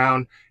turn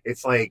around.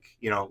 It's like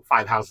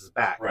 5 houses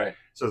back." Right.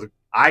 So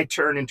I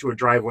turn into a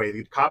driveway.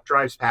 The cop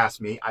drives past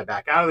me. I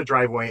back out of the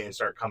driveway and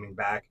start coming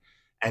back.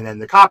 And then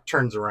the cop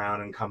turns around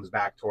and comes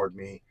back toward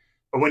me.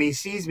 But when he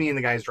sees me in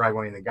the guy's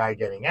driveway and the guy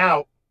getting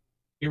out,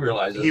 he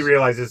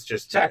realizes it's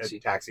just taxi. a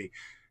taxi.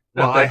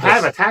 Well, I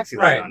have a taxi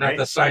light right, on, not right?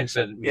 the sign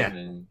said. Yeah.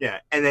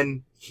 And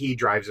then he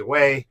drives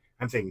away.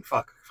 I'm thinking,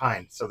 fuck,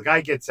 fine. So the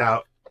guy gets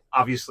out.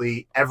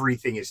 Obviously,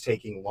 everything is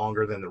taking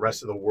longer than the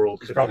rest of the world.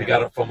 He's probably got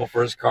to fumble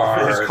for his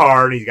car.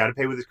 And he's got to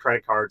pay with his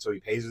credit card. So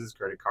he pays with his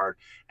credit card.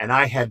 And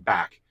I head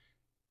back.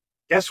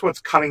 Guess what's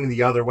coming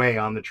the other way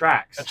on the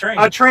tracks?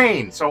 A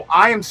train. So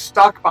I am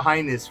stuck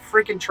behind this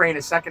freaking train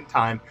a second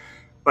time.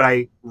 But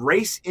I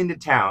race into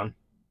town,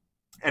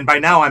 and by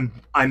now I'm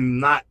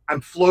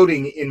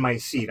floating in my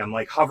seat. I'm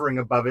like hovering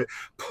above it,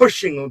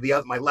 pushing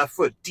my left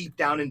foot deep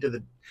down into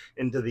the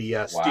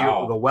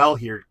steel, the well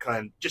here,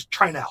 kind of just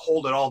trying to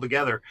hold it all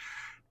together.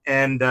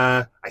 And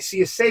I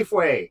see a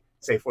Safeway.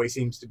 Safeway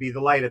seems to be the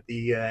light at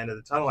the end of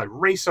the tunnel. I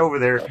race over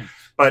there,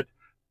 but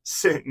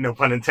no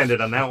pun intended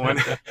on that one.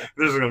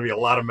 There's going to be a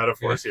lot of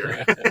metaphors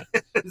here.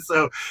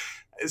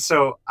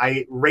 So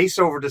I race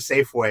over to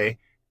Safeway,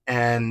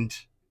 and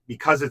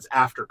because it's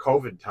after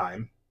COVID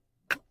time,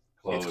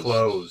 it's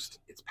closed.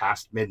 It's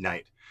past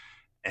midnight.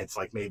 It's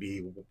like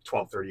maybe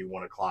 12:30,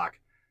 1 o'clock.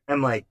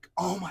 I'm like,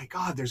 oh my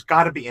God, there's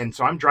got to be. And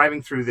so I'm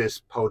driving through this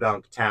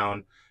podunk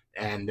town,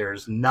 and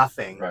there's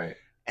nothing. Right.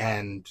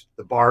 And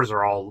the bars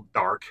are all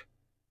dark,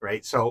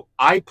 right? So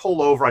I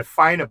pull over. I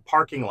find a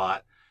parking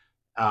lot,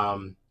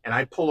 and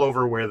I pull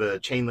over where the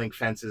chain link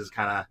fences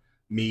kind of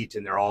meet,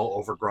 and they're all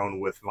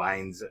overgrown with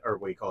vines, or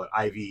what do you call it,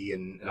 ivy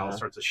and all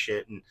sorts of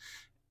shit. And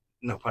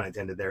no pun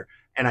intended there.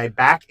 And I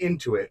back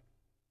into it,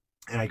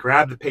 and I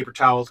grab the paper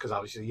towels, because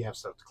obviously you have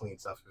stuff to clean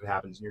stuff if it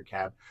happens in your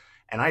cab.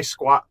 And I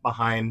squat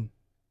behind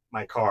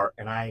my car,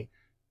 and I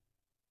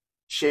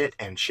shit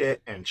and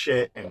shit and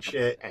shit and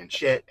shit and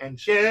shit and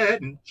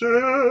shit and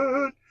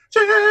shit.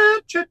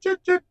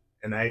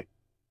 And I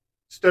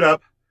stood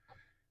up.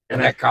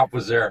 And that cop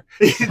was there.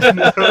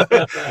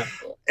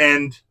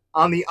 And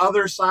on the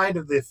other side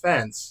of the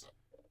fence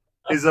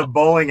is a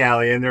bowling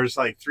alley, and there's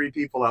like 3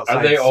 people outside.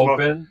 Are they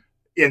open?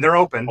 Yeah, they're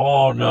open.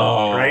 Oh,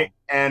 no. Right?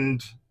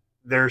 And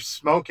they're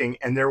smoking,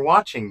 and they're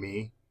watching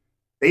me.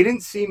 They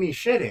didn't see me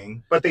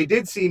shitting, but they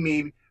did see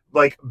me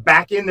like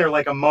back in there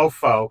like a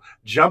mofo,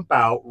 jump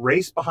out,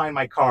 race behind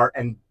my car,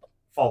 and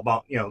fall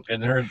down,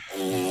 And they're...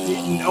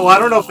 No, I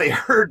don't know if they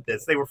heard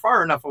this. They were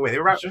far enough away. They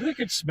were about, sure they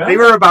could smell they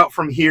were about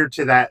from here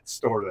to that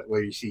store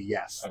where you see,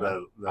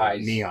 the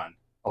eyes. Neon.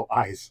 Oh,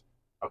 eyes.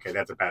 Okay,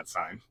 that's a bad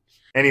sign.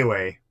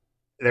 Anyway,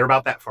 they're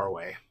about that far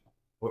away.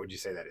 What would you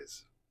say that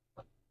is?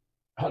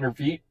 100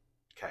 feet?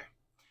 Okay.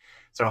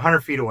 So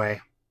 100 feet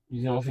away.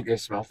 You don't think I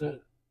smelled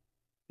it?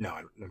 No,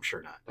 I'm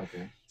sure not.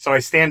 Okay. So I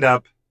stand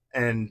up,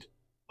 and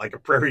like a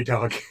prairie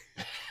dog.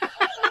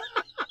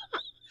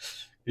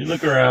 You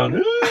look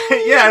around.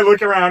 Yeah, I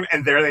look around,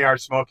 and there they are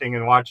smoking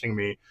and watching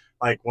me,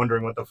 like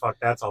wondering what the fuck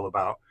that's all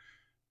about.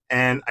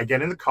 And I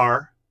get in the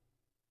car.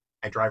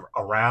 I drive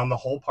around the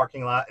whole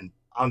parking lot and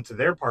onto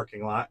their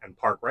parking lot and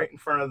park right in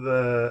front of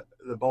the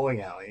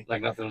bowling alley.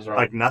 Like nothing was wrong.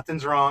 Like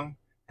nothing's wrong.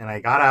 And I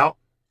got out,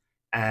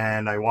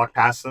 and I walked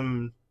past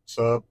them,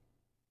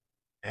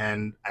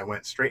 and I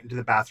went straight into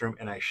the bathroom,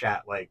 and I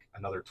shat like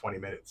another 20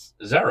 minutes.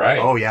 Is that right?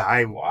 Oh, yeah.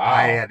 I Wow.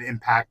 had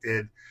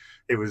impacted.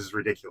 It was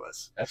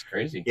ridiculous. That's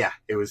crazy. Yeah,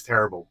 it was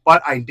terrible.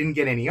 But I didn't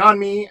get any on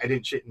me. I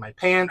didn't shit in my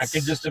pants. I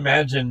can just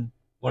imagine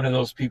one of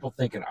those people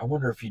thinking, I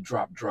wonder if he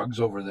dropped drugs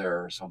over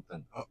there or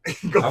something. I'm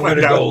going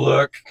to go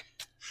look.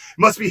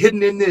 Must be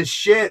hidden in this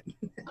shit.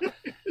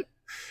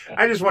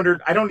 I just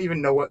wondered. I don't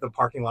even know what the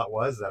parking lot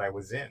was that I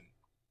was in.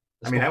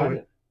 I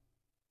mean,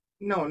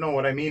 No, no.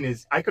 What I mean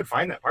is, I could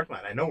find that parking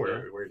lot. I know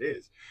where it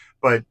is,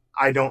 but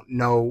I don't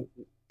know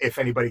if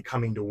anybody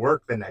coming to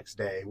work the next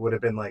day would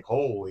have been like,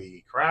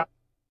 "Holy crap!"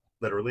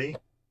 Literally.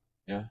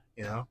 Yeah.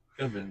 You know.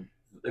 Could have been.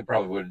 They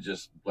probably would have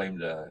just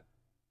blamed a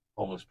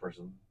homeless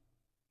person.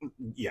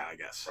 Yeah, I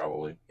guess.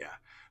 Probably. Yeah.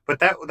 But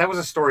that was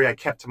a story I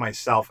kept to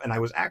myself, and I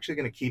was actually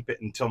going to keep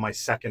it until my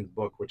second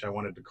book, which I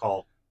wanted to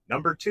call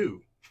Number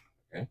 2.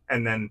 Okay.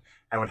 And then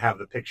I would have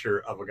the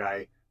picture of a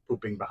guy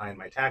pooping behind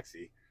my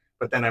taxi.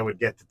 But then I would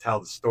get to tell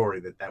the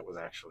story that was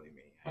actually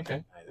me.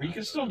 Okay. Well, you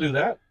can still do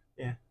that.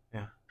 Yeah.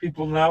 Yeah.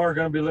 People now are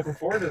going to be looking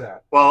forward to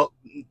that. Well,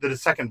 the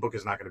second book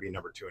is not going to be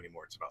Number 2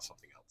 anymore. It's about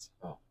something else.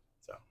 Oh.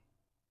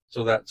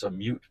 So that's a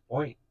mute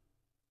point.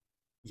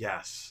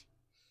 yes.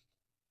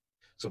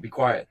 So be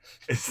quiet.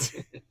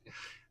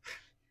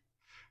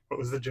 What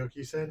was the joke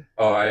you said?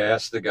 Oh, I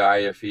asked the guy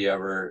if he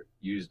ever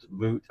used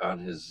mute on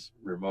his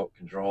remote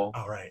control.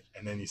 Oh, right.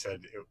 And then you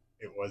said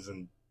it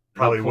wasn't.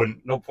 Probably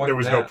wouldn't. No point. There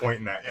was no point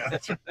in that. Yeah,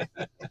 that's right.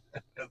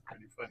 That's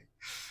pretty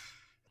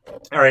funny.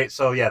 All right,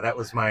 so yeah, that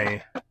was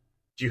my.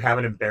 Do you have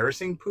an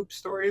embarrassing poop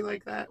story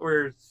like that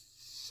where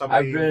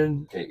somebody?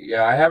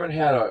 I haven't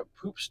had a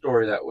poop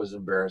story that was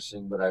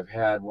embarrassing, but I've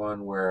had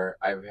one where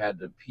I've had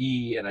to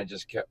pee and I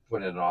just kept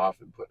putting it off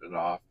and putting it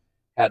off.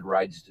 Had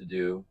rides to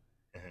do,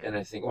 and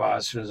I think, well,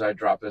 as soon as I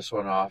drop this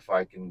one off,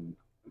 I can.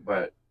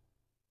 But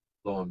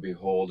lo and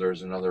behold,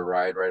 there's another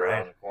ride right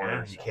around the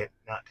corner. Yeah, you can't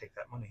not take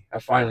that money. I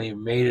finally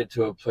made it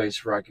to a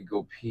place where I could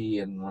go pee,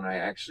 and when I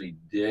actually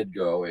did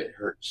go, it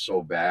hurt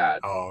so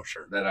bad Oh,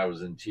 sure. that I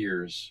was in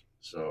tears.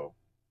 So,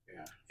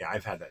 Yeah,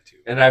 I've had that too.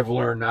 and I've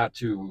learned not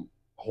to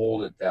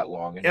hold it that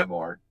long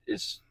anymore.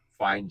 It's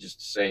fine just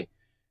to say,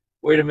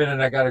 wait a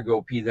minute, I got to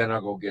go pee, then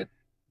I'll go get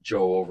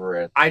Joe over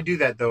at. I do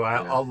that though.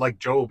 I'll like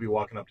Joe will be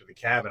walking up to the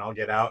cab, and I'll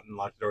get out and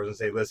lock the doors and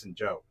say, "Listen,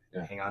 Joe,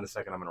 hang on a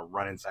second. I'm going to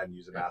run inside and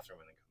use the bathroom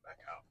and then come back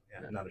out."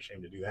 Yeah, I'm not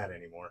ashamed to do that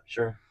anymore.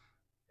 Sure.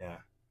 Yeah.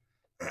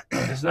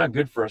 It's not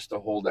good for us to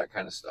hold that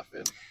kind of stuff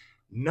in.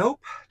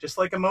 Nope. Just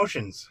like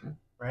emotions,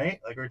 right?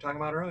 Like we were talking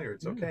about earlier.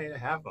 It's okay to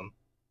have them.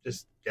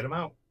 Just get them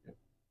out.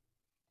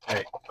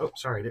 Hey. Oh,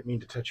 sorry. I didn't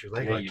mean to touch your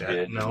leg Yeah, like you that.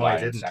 did. No, You I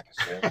lying didn't. sack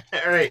of shit.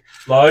 All right.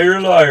 Liar,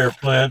 liar,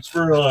 plants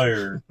for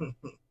hire. You're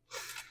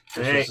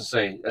Hey. supposed to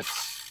say,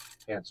 that's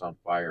pants on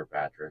fire,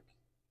 Patrick.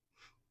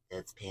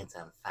 That's pants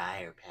on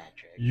fire,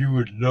 Patrick. You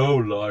would know,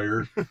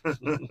 liar.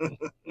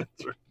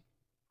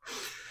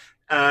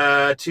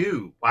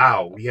 2.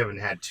 Wow, we haven't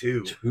had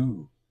 2.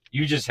 2.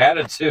 You just had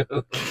a 2.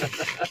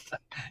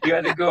 You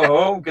had to go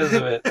home because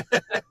of it.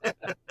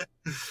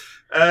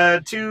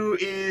 2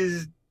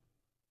 is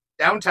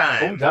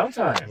downtime. Oh,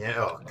 downtime. Yeah.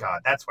 Oh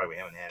God, that's why we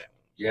haven't had it.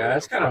 Yeah,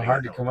 it's kind of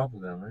hard to come up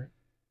with them, right?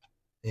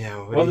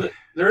 Yeah. Well,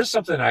 there is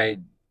something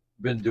I've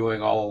been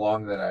doing all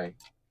along that I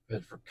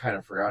had kind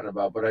of forgotten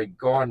about, but I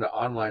go on to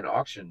online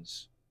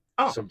auctions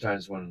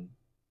sometimes when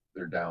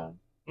they're down,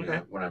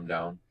 when I'm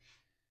down.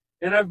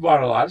 And I've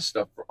bought a lot of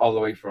stuff, all the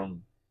way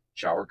from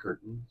shower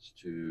curtains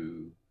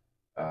to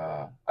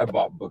I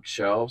bought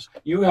bookshelves.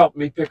 You helped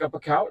me pick up a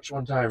couch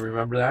one time.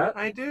 Remember that?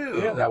 I do.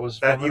 Yeah, that was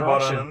that from you an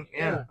bought auction. on.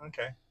 Yeah.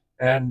 Okay.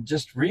 And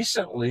just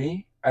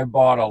recently, I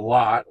bought a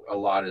lot. A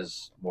lot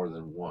is more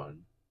than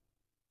one.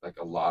 Like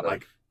a lot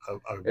Like of.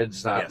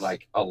 It's not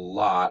like a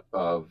lot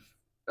of.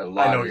 A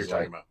lot I know what you're is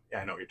talking like about. Yeah,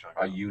 I know what you're talking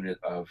a about. unit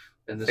of.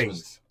 And this Things.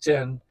 was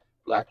 10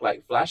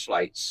 blacklight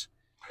flashlights.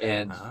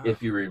 And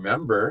if you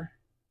remember,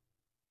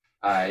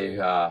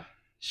 I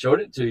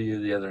showed it to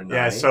you the other night.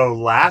 Yeah. So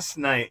last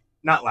night,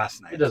 not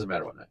last night. It doesn't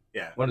matter what night.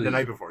 Yeah. One of the these.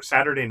 night before,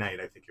 Saturday night,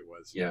 I think it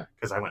was. Yeah.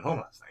 Because I went home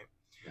last night.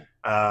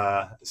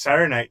 Yeah.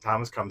 Saturday night,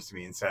 Thomas comes to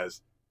me and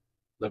says,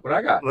 "Look what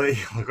I got. Look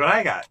what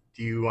I got.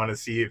 Do you want to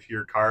see if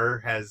your car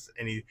has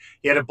any?"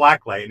 He had a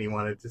black light and he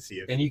wanted to see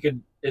if. And you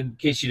can, in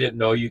case you didn't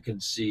know, you can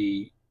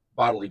see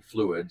bodily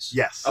fluids.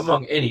 Yes.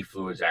 Among any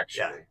fluids,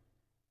 actually. Yeah.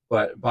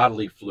 But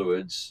bodily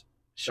fluids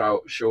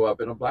show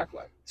up in a black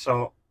light.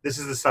 So this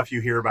is the stuff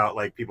you hear about,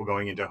 like people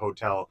going into a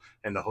hotel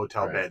and the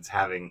hotel Right. beds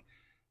having.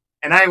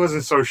 And I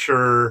wasn't so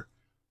sure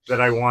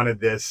that I wanted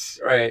this.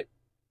 Right.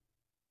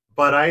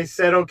 But I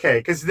said, okay,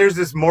 because there's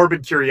this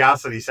morbid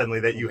curiosity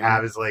suddenly that you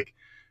have is like,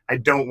 I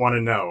don't want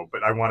to know,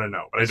 but I want to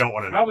know, but I don't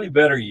want to know. Probably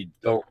better you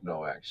don't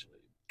know, actually.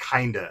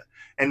 Kinda.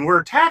 And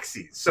we're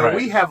taxis. So Right.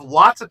 we have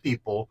lots of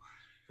people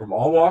From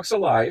all walks of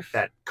life.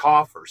 that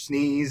cough or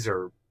sneeze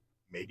or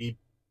maybe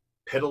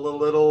piddle a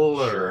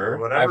little or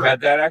whatever. I've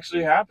had that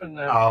actually happen.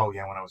 Oh,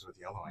 yeah, when I was with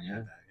Yellow, I Yeah.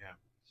 did that,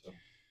 yeah.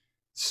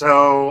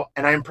 So,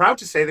 and I'm proud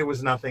to say there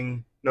was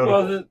nothing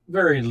notable. Well,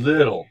 very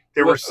little.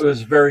 There were- It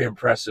was very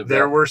impressive.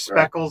 There were Right.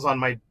 speckles on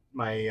my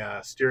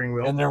steering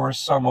wheel. And there were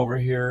some over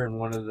here, and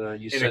one of the,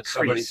 you In a said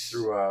somebody crease.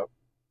 threw up.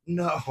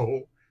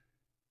 No,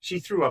 she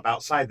threw up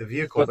outside the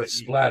vehicle, But but it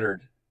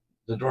splattered.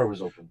 The door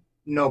was open.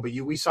 no, but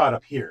we saw it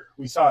up here.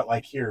 We saw it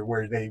like here,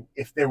 where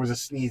if there was a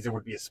sneeze, there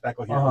would be a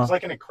speckle here. It was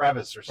like in a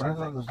crevice or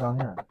something. was down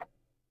here.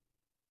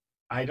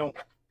 I don't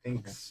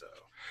think so.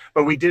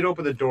 But we did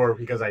open the door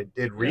because I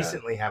did Yeah.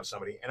 recently have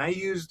somebody, and I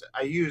used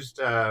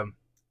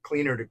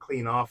cleaner to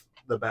clean off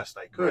the best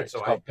I could. Right. So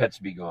It's called Pets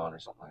Be Gone or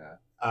something like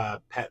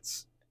that.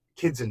 Pets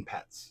Kids and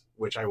Pets,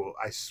 which I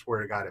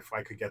swear to God, if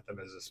I could get them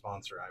as a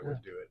sponsor, I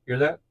would do it. Hear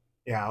that?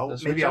 Yeah,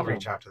 Let's maybe reach I'll out to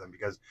reach them. out to them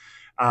because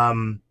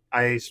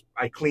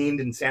I cleaned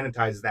and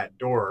sanitized that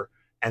door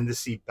and the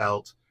seat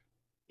belt,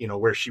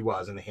 where she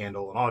was and the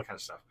handle and all that kind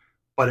of stuff.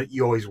 But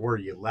you always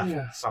worry you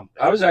left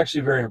something. I was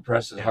actually very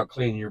impressed at Yeah. how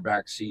clean your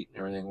back seat and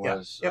everything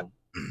was. Yep.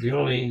 So the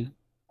only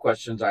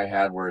questions I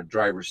had were a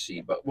driver's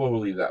seat, but we'll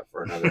leave that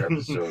for another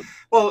episode.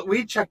 Well,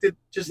 we checked it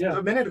just Yeah.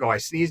 a minute ago. I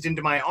sneezed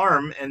into my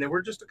arm and there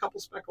were just a couple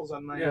speckles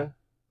on my Yeah.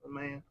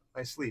 on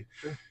my sleeve.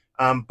 Sure.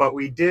 But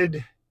we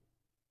did.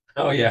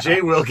 Oh yeah.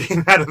 Jay Will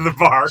came out of the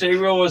bar. Jay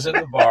Will was in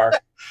the bar.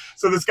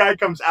 So this guy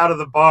comes out of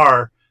the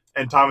bar,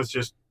 and Thomas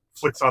just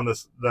flicks on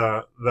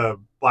the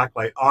black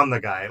light on the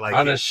guy, like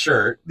on his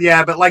shirt.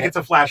 Yeah, but like it's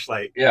a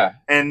flashlight. Yeah.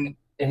 And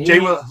And Jay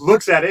Will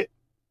looks at it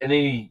and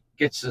he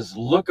gets this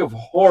look of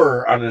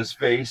horror on his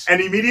face and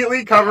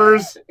immediately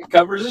covers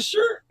covers his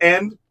shirt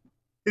and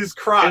his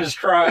crotch. and his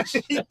crotch.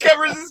 He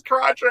covers his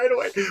crotch right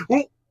away.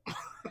 Ooh.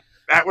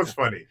 That was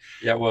funny.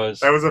 Yeah, it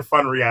was. That was a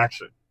fun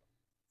reaction.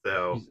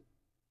 So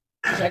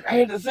He's like, I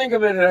had to think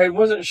of it, and I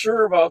wasn't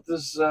sure about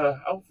this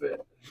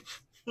outfit.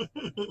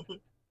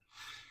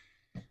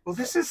 well,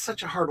 this is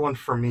such a hard one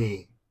for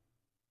me.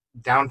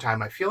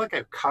 Downtime. I feel like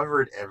I've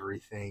covered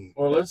everything.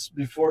 Well, let's,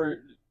 before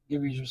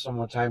give you some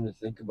more time to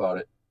think about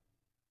it,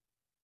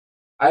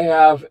 I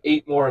have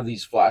 8 more of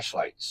these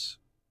flashlights,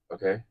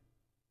 okay?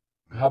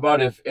 How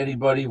about if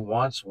anybody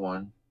wants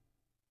one,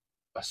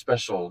 a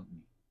special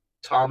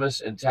Thomas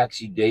and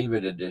Taxi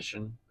David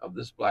edition of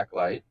this black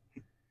light,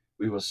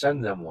 we will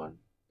send them one.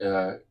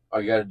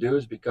 All you got to do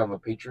is become a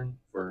patron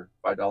for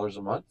 $5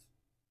 a month,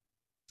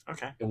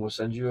 Okay. and we'll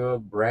send you a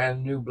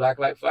brand new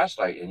blacklight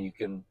flashlight, and you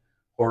can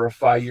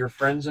horrify your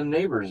friends and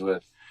neighbors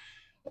with.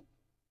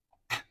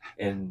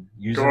 And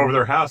use Go them- over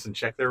their house and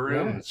check their yeah,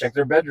 rooms. check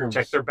their bedrooms,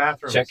 Check their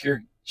bathrooms.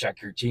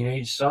 check your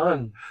teenage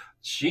son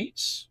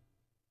sheets.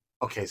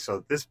 Okay,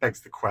 so this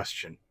begs the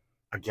question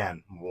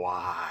again: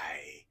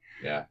 why?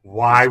 Yeah,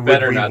 Why It's would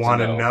better we not to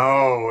want to know.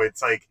 know?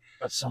 It's like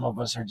but some of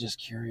us are just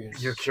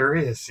curious. you're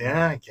curious,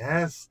 yeah, I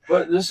guess.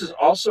 But this is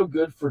also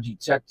good for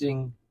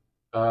detecting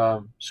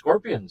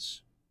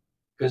scorpions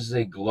because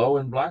they glow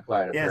in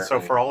blacklight. Yeah. So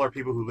apparently. for all our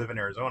people who live in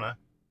Arizona,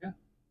 Yeah.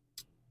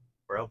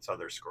 where else are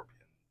there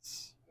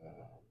scorpions?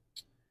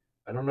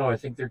 I don't know. I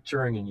think they're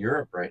touring in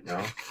Europe right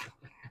now.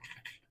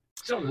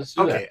 So let's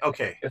do that.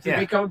 Okay. If you Yeah.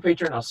 become a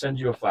patron, I'll send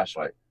you a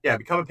flashlight. Yeah.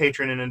 Become a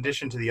patron. In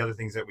addition to the other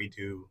things that we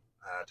do,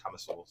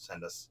 Thomas will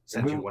send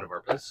we- you one of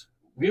our.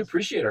 We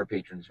appreciate our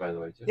patrons, by the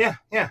way, too.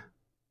 Yeah.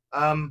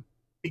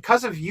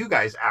 Because of you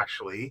guys,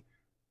 actually,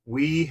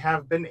 we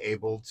have been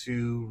able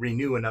to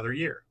renew another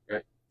year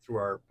Right. through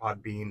our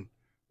Podbean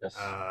Yes.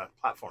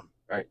 platform.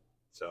 Right.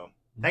 So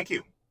thank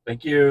you.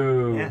 Thank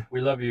you. Yeah.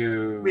 We love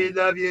you. We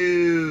love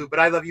you, but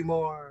I love you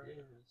more.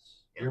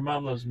 Yes. Your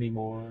mom loves me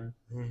more.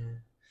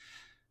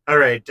 All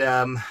right.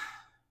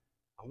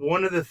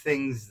 One of the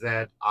things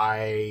that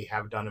I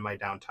have done in my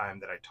downtime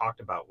that I talked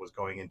about was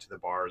going into the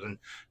bars and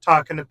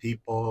talking to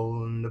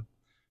people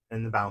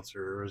and the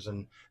bouncers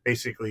and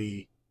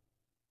basically,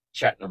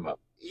 Chatting them up.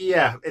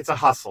 yeah, it's a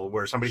hustle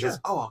where somebody Sure. says,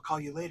 "Oh, I'll call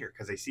you later,"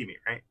 because they see me,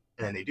 right?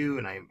 And then they do,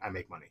 and I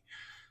make money.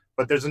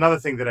 But there's another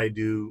thing that I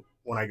do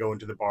when I go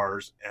into the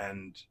bars,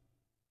 and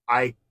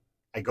I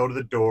go to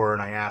the door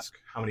and I ask,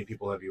 "How many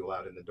people have you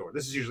allowed in the door?"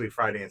 This is usually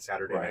Friday and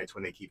Saturday Right. nights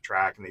when they keep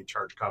track and they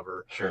charge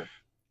cover. Sure.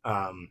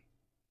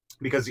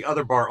 Because the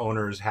other bar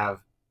owners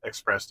have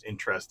expressed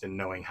interest in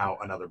knowing how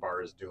another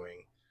bar is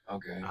doing,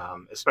 Okay.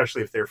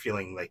 especially if they're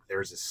feeling like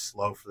theirs is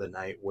slow for the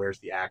night. Where's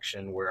the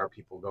action? Where are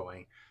people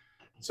going?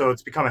 So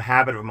it's become a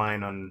habit of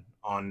mine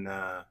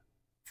on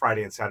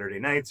Friday and Saturday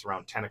nights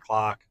around 10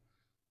 o'clock,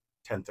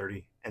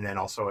 10:30, and then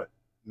also at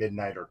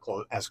midnight or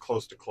as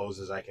close to close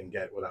as I can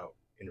get without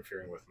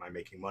interfering with my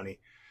making money.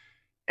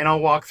 And I'll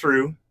walk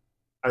through.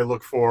 I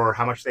look for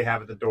how much they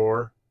have at the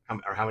door,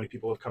 or how many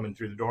people have come in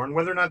through the door, and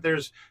whether or not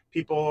there's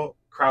people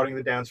crowding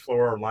the dance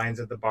floor or lines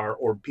at the bar,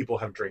 or people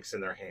have drinks in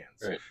their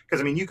hands. Right.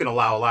 Because, I mean, you can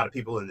allow a lot of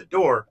people in the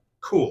door,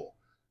 cool.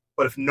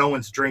 But if no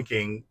one's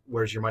drinking,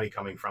 where's your money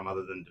coming from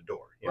other than the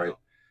door? You Right. know?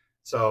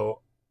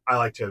 So I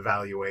like to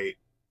evaluate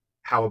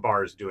how a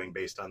bar is doing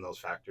based on those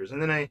factors. And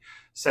then I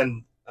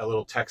send a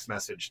little text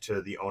message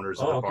to the owners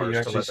of Oh, the okay. bars You to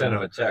actually let them send know.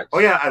 them a text. Oh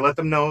yeah, I let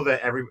them know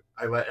that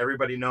I let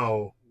everybody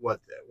know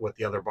what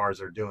the other bars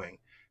are doing,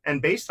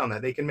 and based on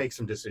that, they can make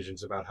some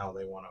decisions about how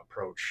they want to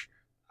approach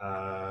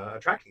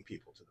attracting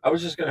people to them. I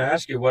was just going to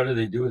ask you, what do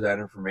they do with that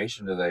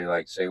information? Do they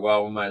like say,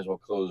 well, we might as well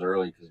close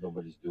early because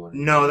nobody's doing it?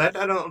 No, that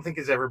I don't think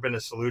has ever been a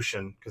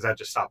solution because that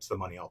just stops the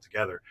money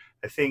altogether.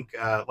 I think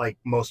like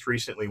most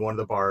recently, one of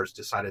the bars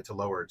decided to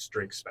lower its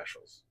drink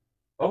specials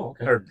Oh,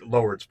 okay. or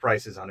lower its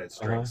prices on its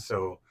Uh-huh. drinks.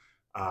 So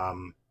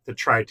to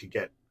try to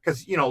get,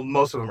 because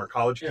most of them are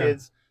college Yeah.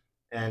 kids,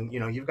 and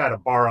you've got a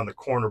bar on the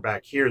corner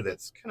back here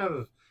that's kind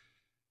of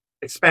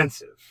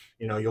expensive.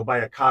 You'll buy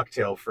a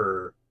cocktail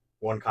for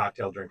one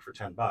cocktail drink for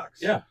 $10.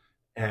 Yeah.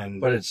 And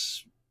But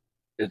it's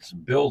it's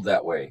billed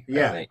that way. I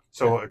Yeah. think.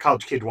 So a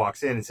college kid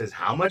walks in and says,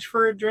 "How much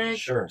for a drink?"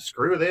 Sure.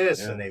 Screw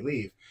this, Yeah. and they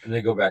leave. And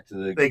they go back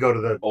to They go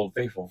to the Old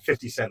Faithful.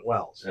 50-cent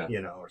wells,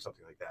 Yeah. or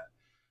something like that,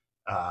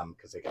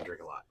 because they can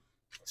drink a lot.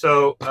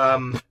 So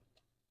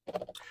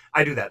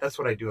I do that. That's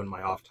what I do in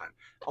my off time,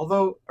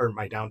 or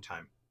my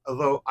downtime.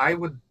 Although I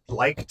would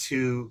like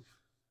to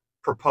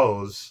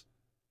propose.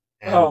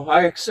 And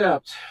I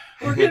accept.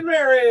 We're getting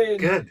married.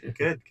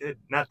 Good.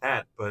 Not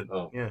that, but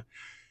yeah,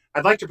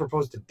 I'd like to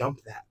propose to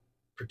dump that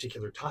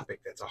particular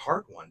topic. That's a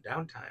hard one,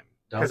 downtime,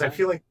 because I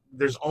feel like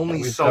there's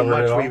only We've so covered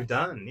much it all. we've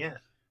done. Yeah.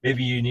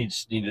 Maybe you need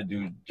to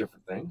do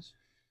different things.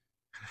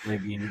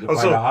 Maybe you need to Oh,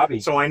 find a hobby.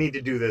 So I need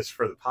to do this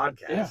for the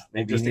podcast. Yeah,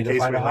 maybe just you in need to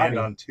case find we a land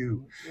hobby. on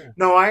 2. Yeah.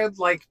 No, I'd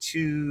like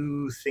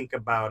to think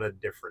about a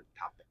different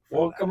topic.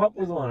 Well, come up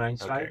with one,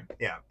 Einstein. Okay.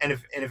 Yeah, and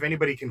if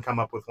anybody can come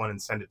up with one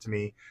and send it to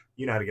me,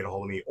 you know how to get a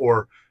hold of me,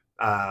 or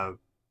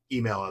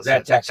email us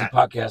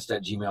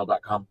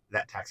ThatTaxiPodcast@gmail.com.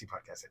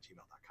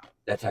 ThatTaxiPodcast@gmail.com.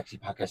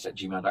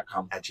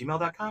 ThatTaxiPodcast@gmail.com. At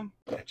gmail.com?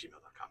 At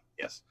gmail.com.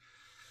 Yes.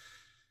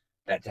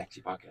 That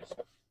Taxi Podcast.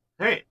 All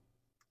right.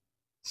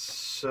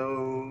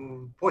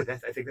 So, boy, I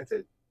think that's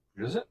it.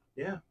 Is it?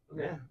 Yeah.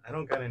 Okay. Yeah. I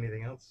don't got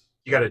anything else.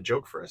 You got a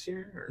joke for us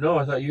here? Or? No,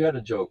 I thought you had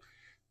a joke.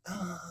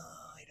 Oh,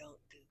 I don't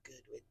do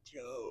good with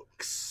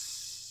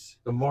jokes.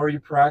 The more you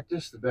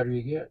practice, the better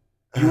you get.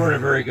 You weren't a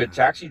very good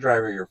taxi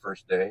driver your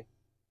first day.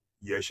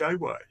 Yes, I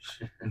was.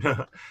 You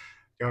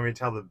want me to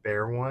tell the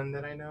bear one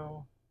that I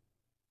know?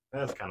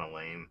 That's kind of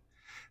lame.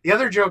 The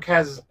other joke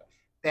has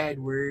bad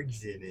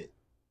words in it.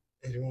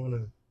 I don't want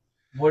to.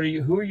 Who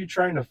are you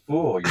trying to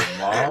fool? Your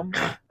mom?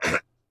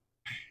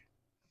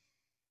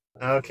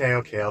 Okay,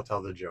 I'll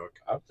tell the joke.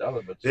 I'll tell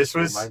it, but This just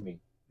was- remind me.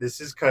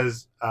 This is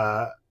because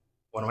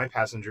one of my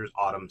passengers,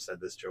 Autumn, said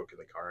this joke in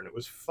the car, and it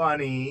was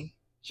funny.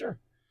 Sure.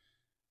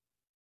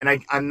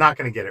 And I'm not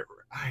going to get it.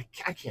 I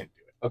can't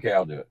do it. Okay,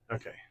 I'll do it.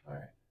 Okay. All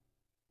right.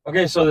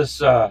 Okay, so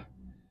this man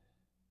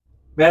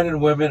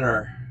and woman,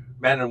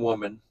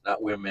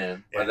 not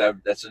women, Yeah.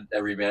 but that's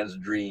every man's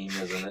dream,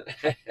 isn't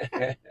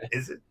it?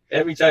 Is it?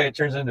 Every time it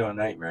turns into a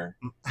nightmare.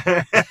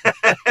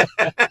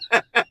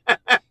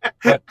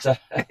 But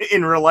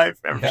In real life,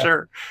 I'm Yeah.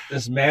 sure.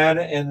 this man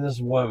and this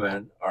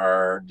woman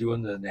are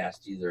doing the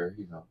nasty. They're,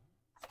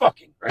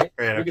 fucking, right?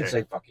 Right, We can okay.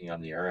 say fucking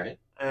on the air, right?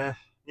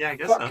 Yeah, I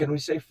guess Fuck, so. can we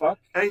say fuck?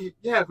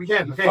 Yeah, we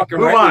can. Okay, Fucking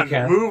move right, on. we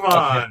can. Move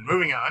on. Okay.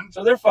 Moving on.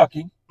 So they're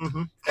fucking.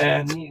 Mm-hmm.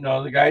 And,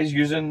 the guy's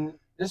using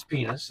his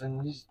penis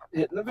and he's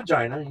hitting the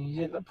vagina and he's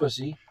hitting the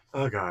pussy.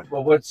 Oh God.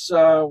 Well, what's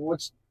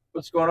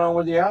going on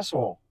with the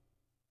asshole?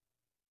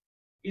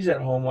 He's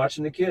at home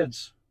watching the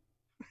kids.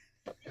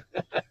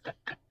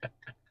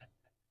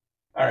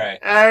 All right.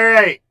 All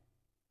right.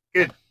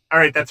 Good. All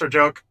right, that's our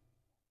joke.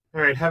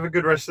 All right, have a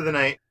good rest of the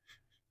night.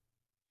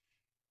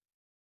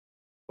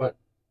 What?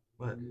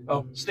 What?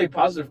 Oh, stay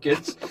positive,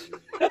 kids.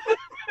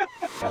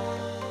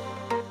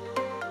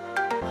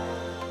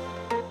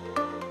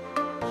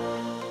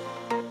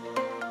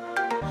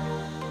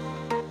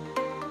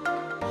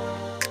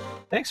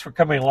 Thanks for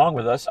coming along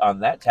with us on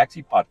That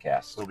Taxi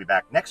Podcast. We'll be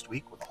back next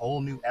week with a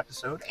whole new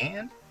episode,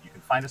 and you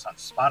can find us on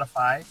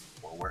Spotify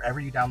or wherever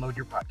you download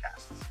your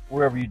podcasts.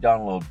 Wherever you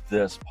download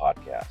this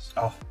podcast.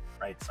 Oh,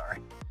 right, sorry.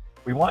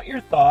 We want your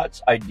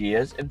thoughts,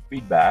 ideas, and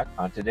feedback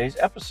on today's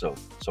episode.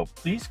 So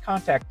please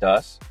contact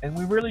us, and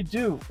we really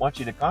do want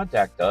you to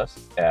contact us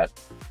at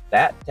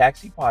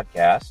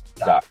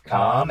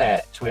thattaxipodcast.com,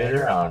 at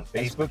Twitter, on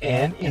Facebook,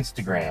 and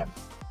Instagram.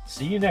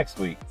 See you next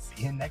week.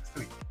 See you next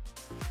week.